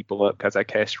guys look people up because I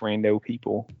cast rando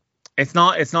people. It's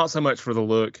not so much for the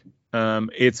look.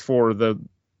 It's for the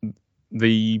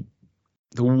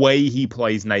way he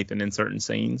plays Nathan in certain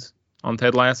scenes on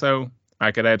Ted Lasso.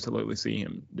 I could absolutely see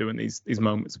him doing these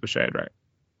moments with Shadrach.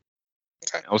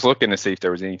 Okay. I was looking to see if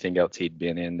there was anything else he'd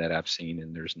been in that I've seen,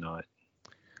 and there's not.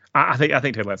 I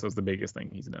think Ted Lasso is the biggest thing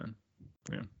he's done.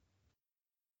 Yeah.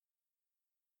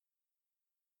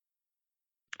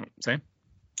 Sam?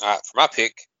 For my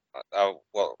pick,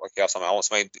 like y'all said, I want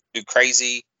somebody to do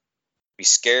crazy, be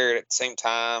scared at the same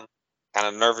time, kind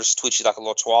of nervous, twitchy like a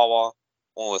little chihuahua.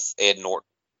 One with Ed Norton.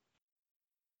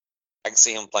 I can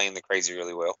see him playing the crazy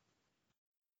really well.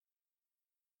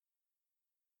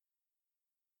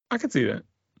 I can see that.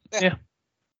 Yeah.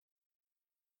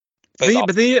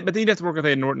 But then you'd have to work with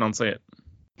Ed Norton on set.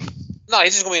 No,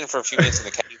 he's just going to be in for a few minutes in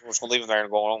the cave. We're just going to leave him there and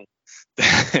go on.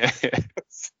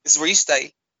 This is where you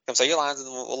stay. Come say your lines and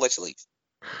then we'll let you leave.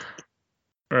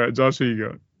 All right, Josh, who you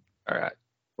got? All right.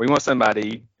 We want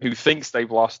somebody who thinks they've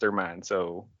lost their mind,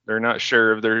 so they're not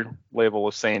sure of their level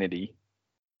of sanity.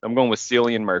 I'm going with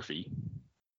Cillian Murphy.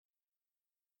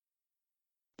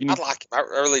 I like him. I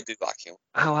really do like him.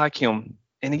 I like him.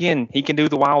 And again, he can do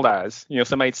the wild eyes.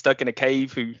 Somebody stuck in a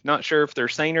cave who's not sure if they're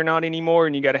sane or not anymore,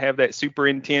 and you got to have that super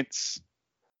intense,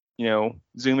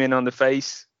 zoom in on the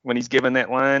face when he's given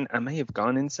that line. I may have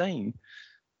gone insane.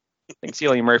 I think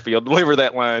Cillian Murphy will deliver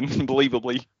that line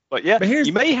believably. But yeah,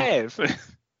 you may have.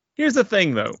 Here's the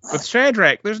thing, though. With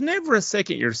Shadrach, there's never a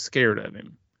second you're scared of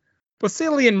him. With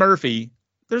Cillian Murphy,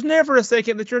 there's never a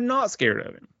second that you're not scared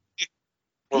of him.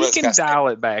 He can dial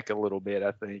it back a little bit,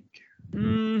 I think.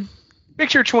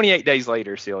 Picture 28 Days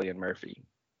Later, Cillian Murphy.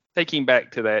 Take him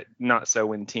back to that not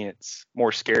so intense,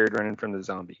 more scared running from the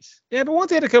zombies. Yeah, but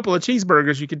once he had a couple of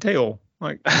cheeseburgers, you could tell.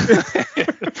 Like,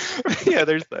 yeah,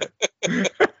 there's that.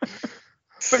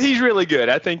 But he's really good.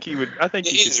 I think he would. I think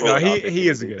he is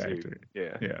a good actor.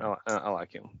 Yeah. I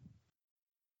like him.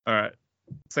 All right,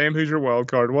 Sam, who's your wild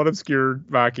card? What obscure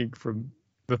Viking from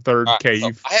the third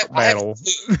cave battle?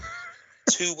 I have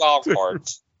two wild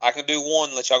cards. I can do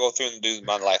one. Let y'all go through and do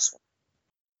my last one,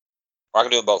 or I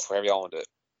can do them both. Wherever y'all want to do it.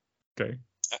 Okay.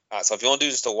 All right. So if you want to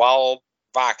do just a wild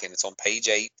Viking, it's on page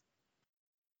 8.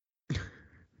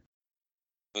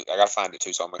 I gotta find it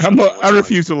too. So I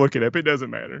refuse to look it up. It doesn't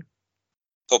matter.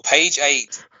 So page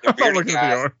 8, the bearded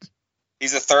guy.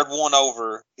 He's the third one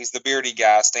over. He's the beardy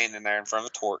guy standing there in front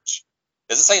of the torch.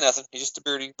 Doesn't say nothing. He's just a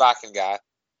beardy Viking guy.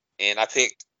 And I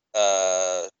picked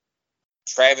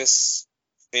Travis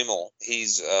Fimmel.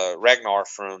 He's Ragnar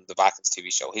from the Vikings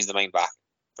TV show. He's the main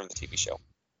Viking from the TV show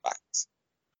Vikings.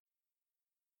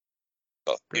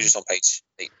 So you're just on page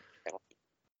 8. All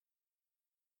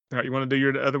right, you want to do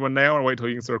your other one now, or wait till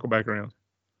you can circle back around?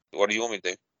 What do you want me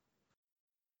to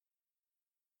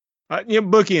do?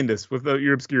 Bookend us with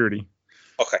your obscurity.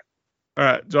 Okay. All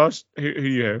right, Josh, who do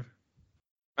you have?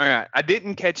 All right, I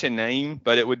didn't catch a name,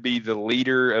 but it would be the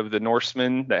leader of the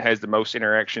Norsemen that has the most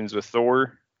interactions with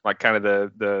Thor, like kind of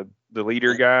the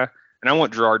leader guy. And I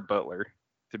want Gerard Butler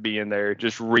to be in there,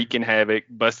 just wreaking havoc,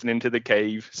 busting into the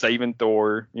cave, saving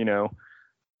Thor.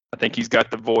 I think he's got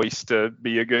the voice to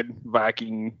be a good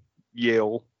Viking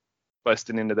yell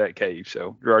busting into that cave.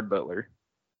 So Gerard Butler.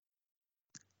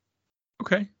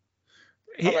 Okay.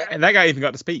 And that guy even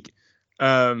got to speak. He's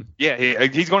going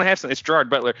to have some. It's Gerard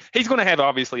Butler. He's going to have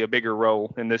obviously a bigger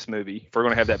role in this movie. If we're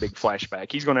going to have that big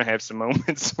flashback, he's going to have some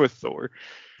moments with Thor.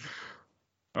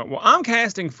 Well, I'm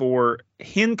casting for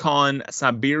Hincon,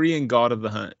 Siberian god of the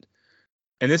hunt.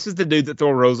 And this is the dude that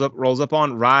Thor rolls up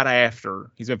on right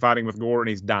after he's been fighting with Gore and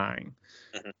he's dying.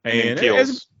 Mm-hmm. And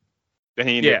kills. Then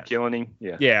he ended up killing him.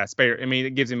 Yeah. Yeah, spare. I mean,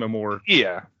 it gives him a more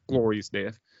glorious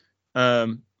death.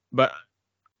 But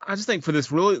I just think for this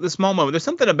small moment, there's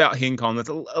something about Hincon that's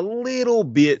a little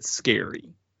bit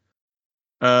scary.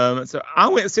 So I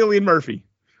went Cillian Murphy.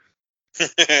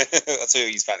 That's who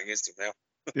he's fighting against him now.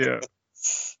 Yeah.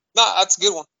 No, that's a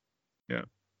good one. Yeah.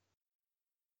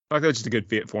 I like that's just a good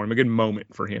fit for him, a good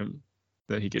moment for him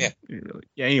that he could really.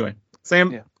 Yeah. Anyway,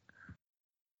 Sam.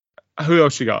 Who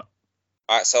else you got?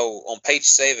 All right. So on page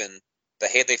 7, the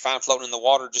head they find floating in the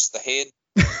water, just the head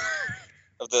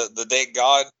of the dead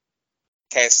god,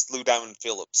 cast Lou Diamond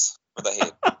Phillips for the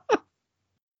head.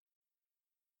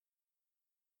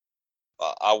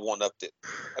 I one-upped it.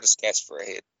 I just cast for a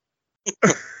head.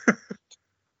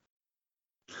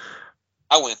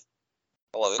 I win.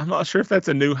 I love it. I'm not sure if that's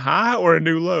a new high or a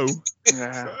new low.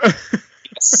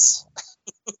 Yes.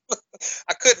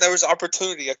 I couldn't. There was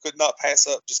opportunity I could not pass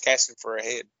up just casting for a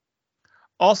head.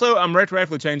 Also, I'm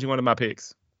retroactively changing one of my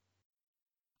picks.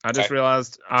 I just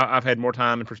realized I've had more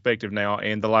time and perspective now,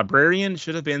 and the librarian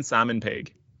should have been Simon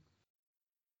Pegg.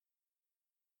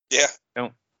 Yeah.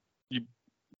 You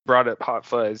brought up Hot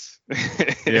Fuzz.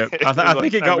 Yeah, I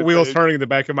think it got wheels turning in the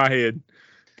back of my head.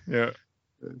 Yeah.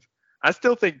 I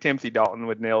still think Timothy Dalton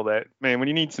would nail that. Man, when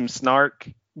you need some snark,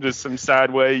 just some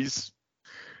sideways,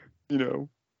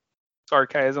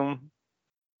 sarcasm.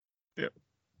 Yep.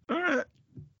 All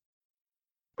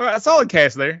right, solid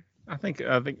cast there. I think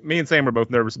me and Sam were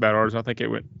both nervous about ours. I think it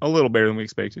went a little better than we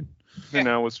expected. And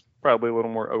I was probably a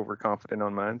little more overconfident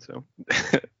on mine, so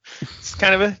it's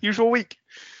kind of a usual week.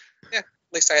 Yeah, at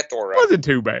least I had Thor right. Wasn't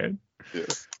too bad. Yeah.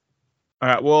 All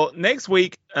right, well, next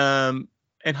week,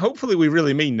 and hopefully we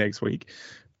really mean next week,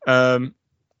 we're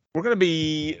going to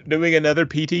be doing another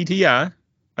PTTI,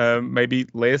 maybe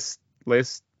less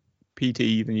PT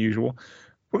than usual.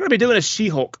 We're going to be doing a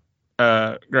She-Hulk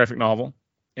graphic novel.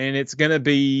 And it's going to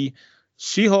be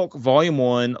She-Hulk Volume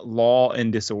 1, Law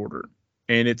and Disorder.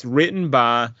 And it's written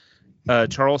by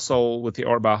Charles Soule with the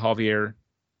art by Javier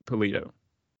Pulido.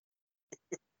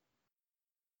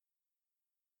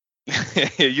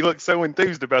 You look so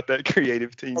enthused about that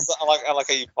creative team. I like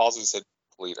how you paused and said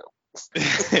Pulido.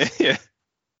 Yeah.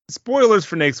 Spoilers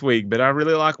for next week, but I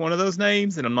really like one of those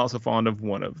names, and I'm not so fond of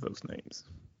one of those names.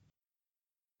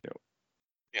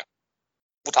 Yeah.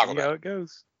 We'll talk about how it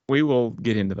goes. We will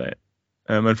get into that.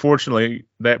 Unfortunately,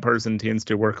 that person tends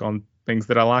to work on things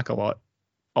that I like a lot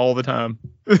all the time.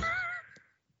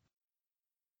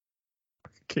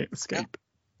 Can't escape.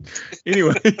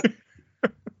 Anyway.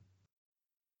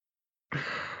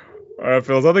 All right,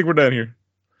 fellas, I think we're done here.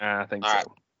 I think all so. Right.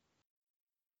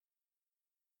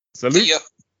 Salute. See ya.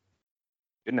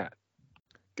 Good night.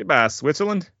 Goodbye,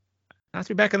 Switzerland. Nice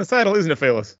to be back in the saddle, isn't it,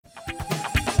 fellas?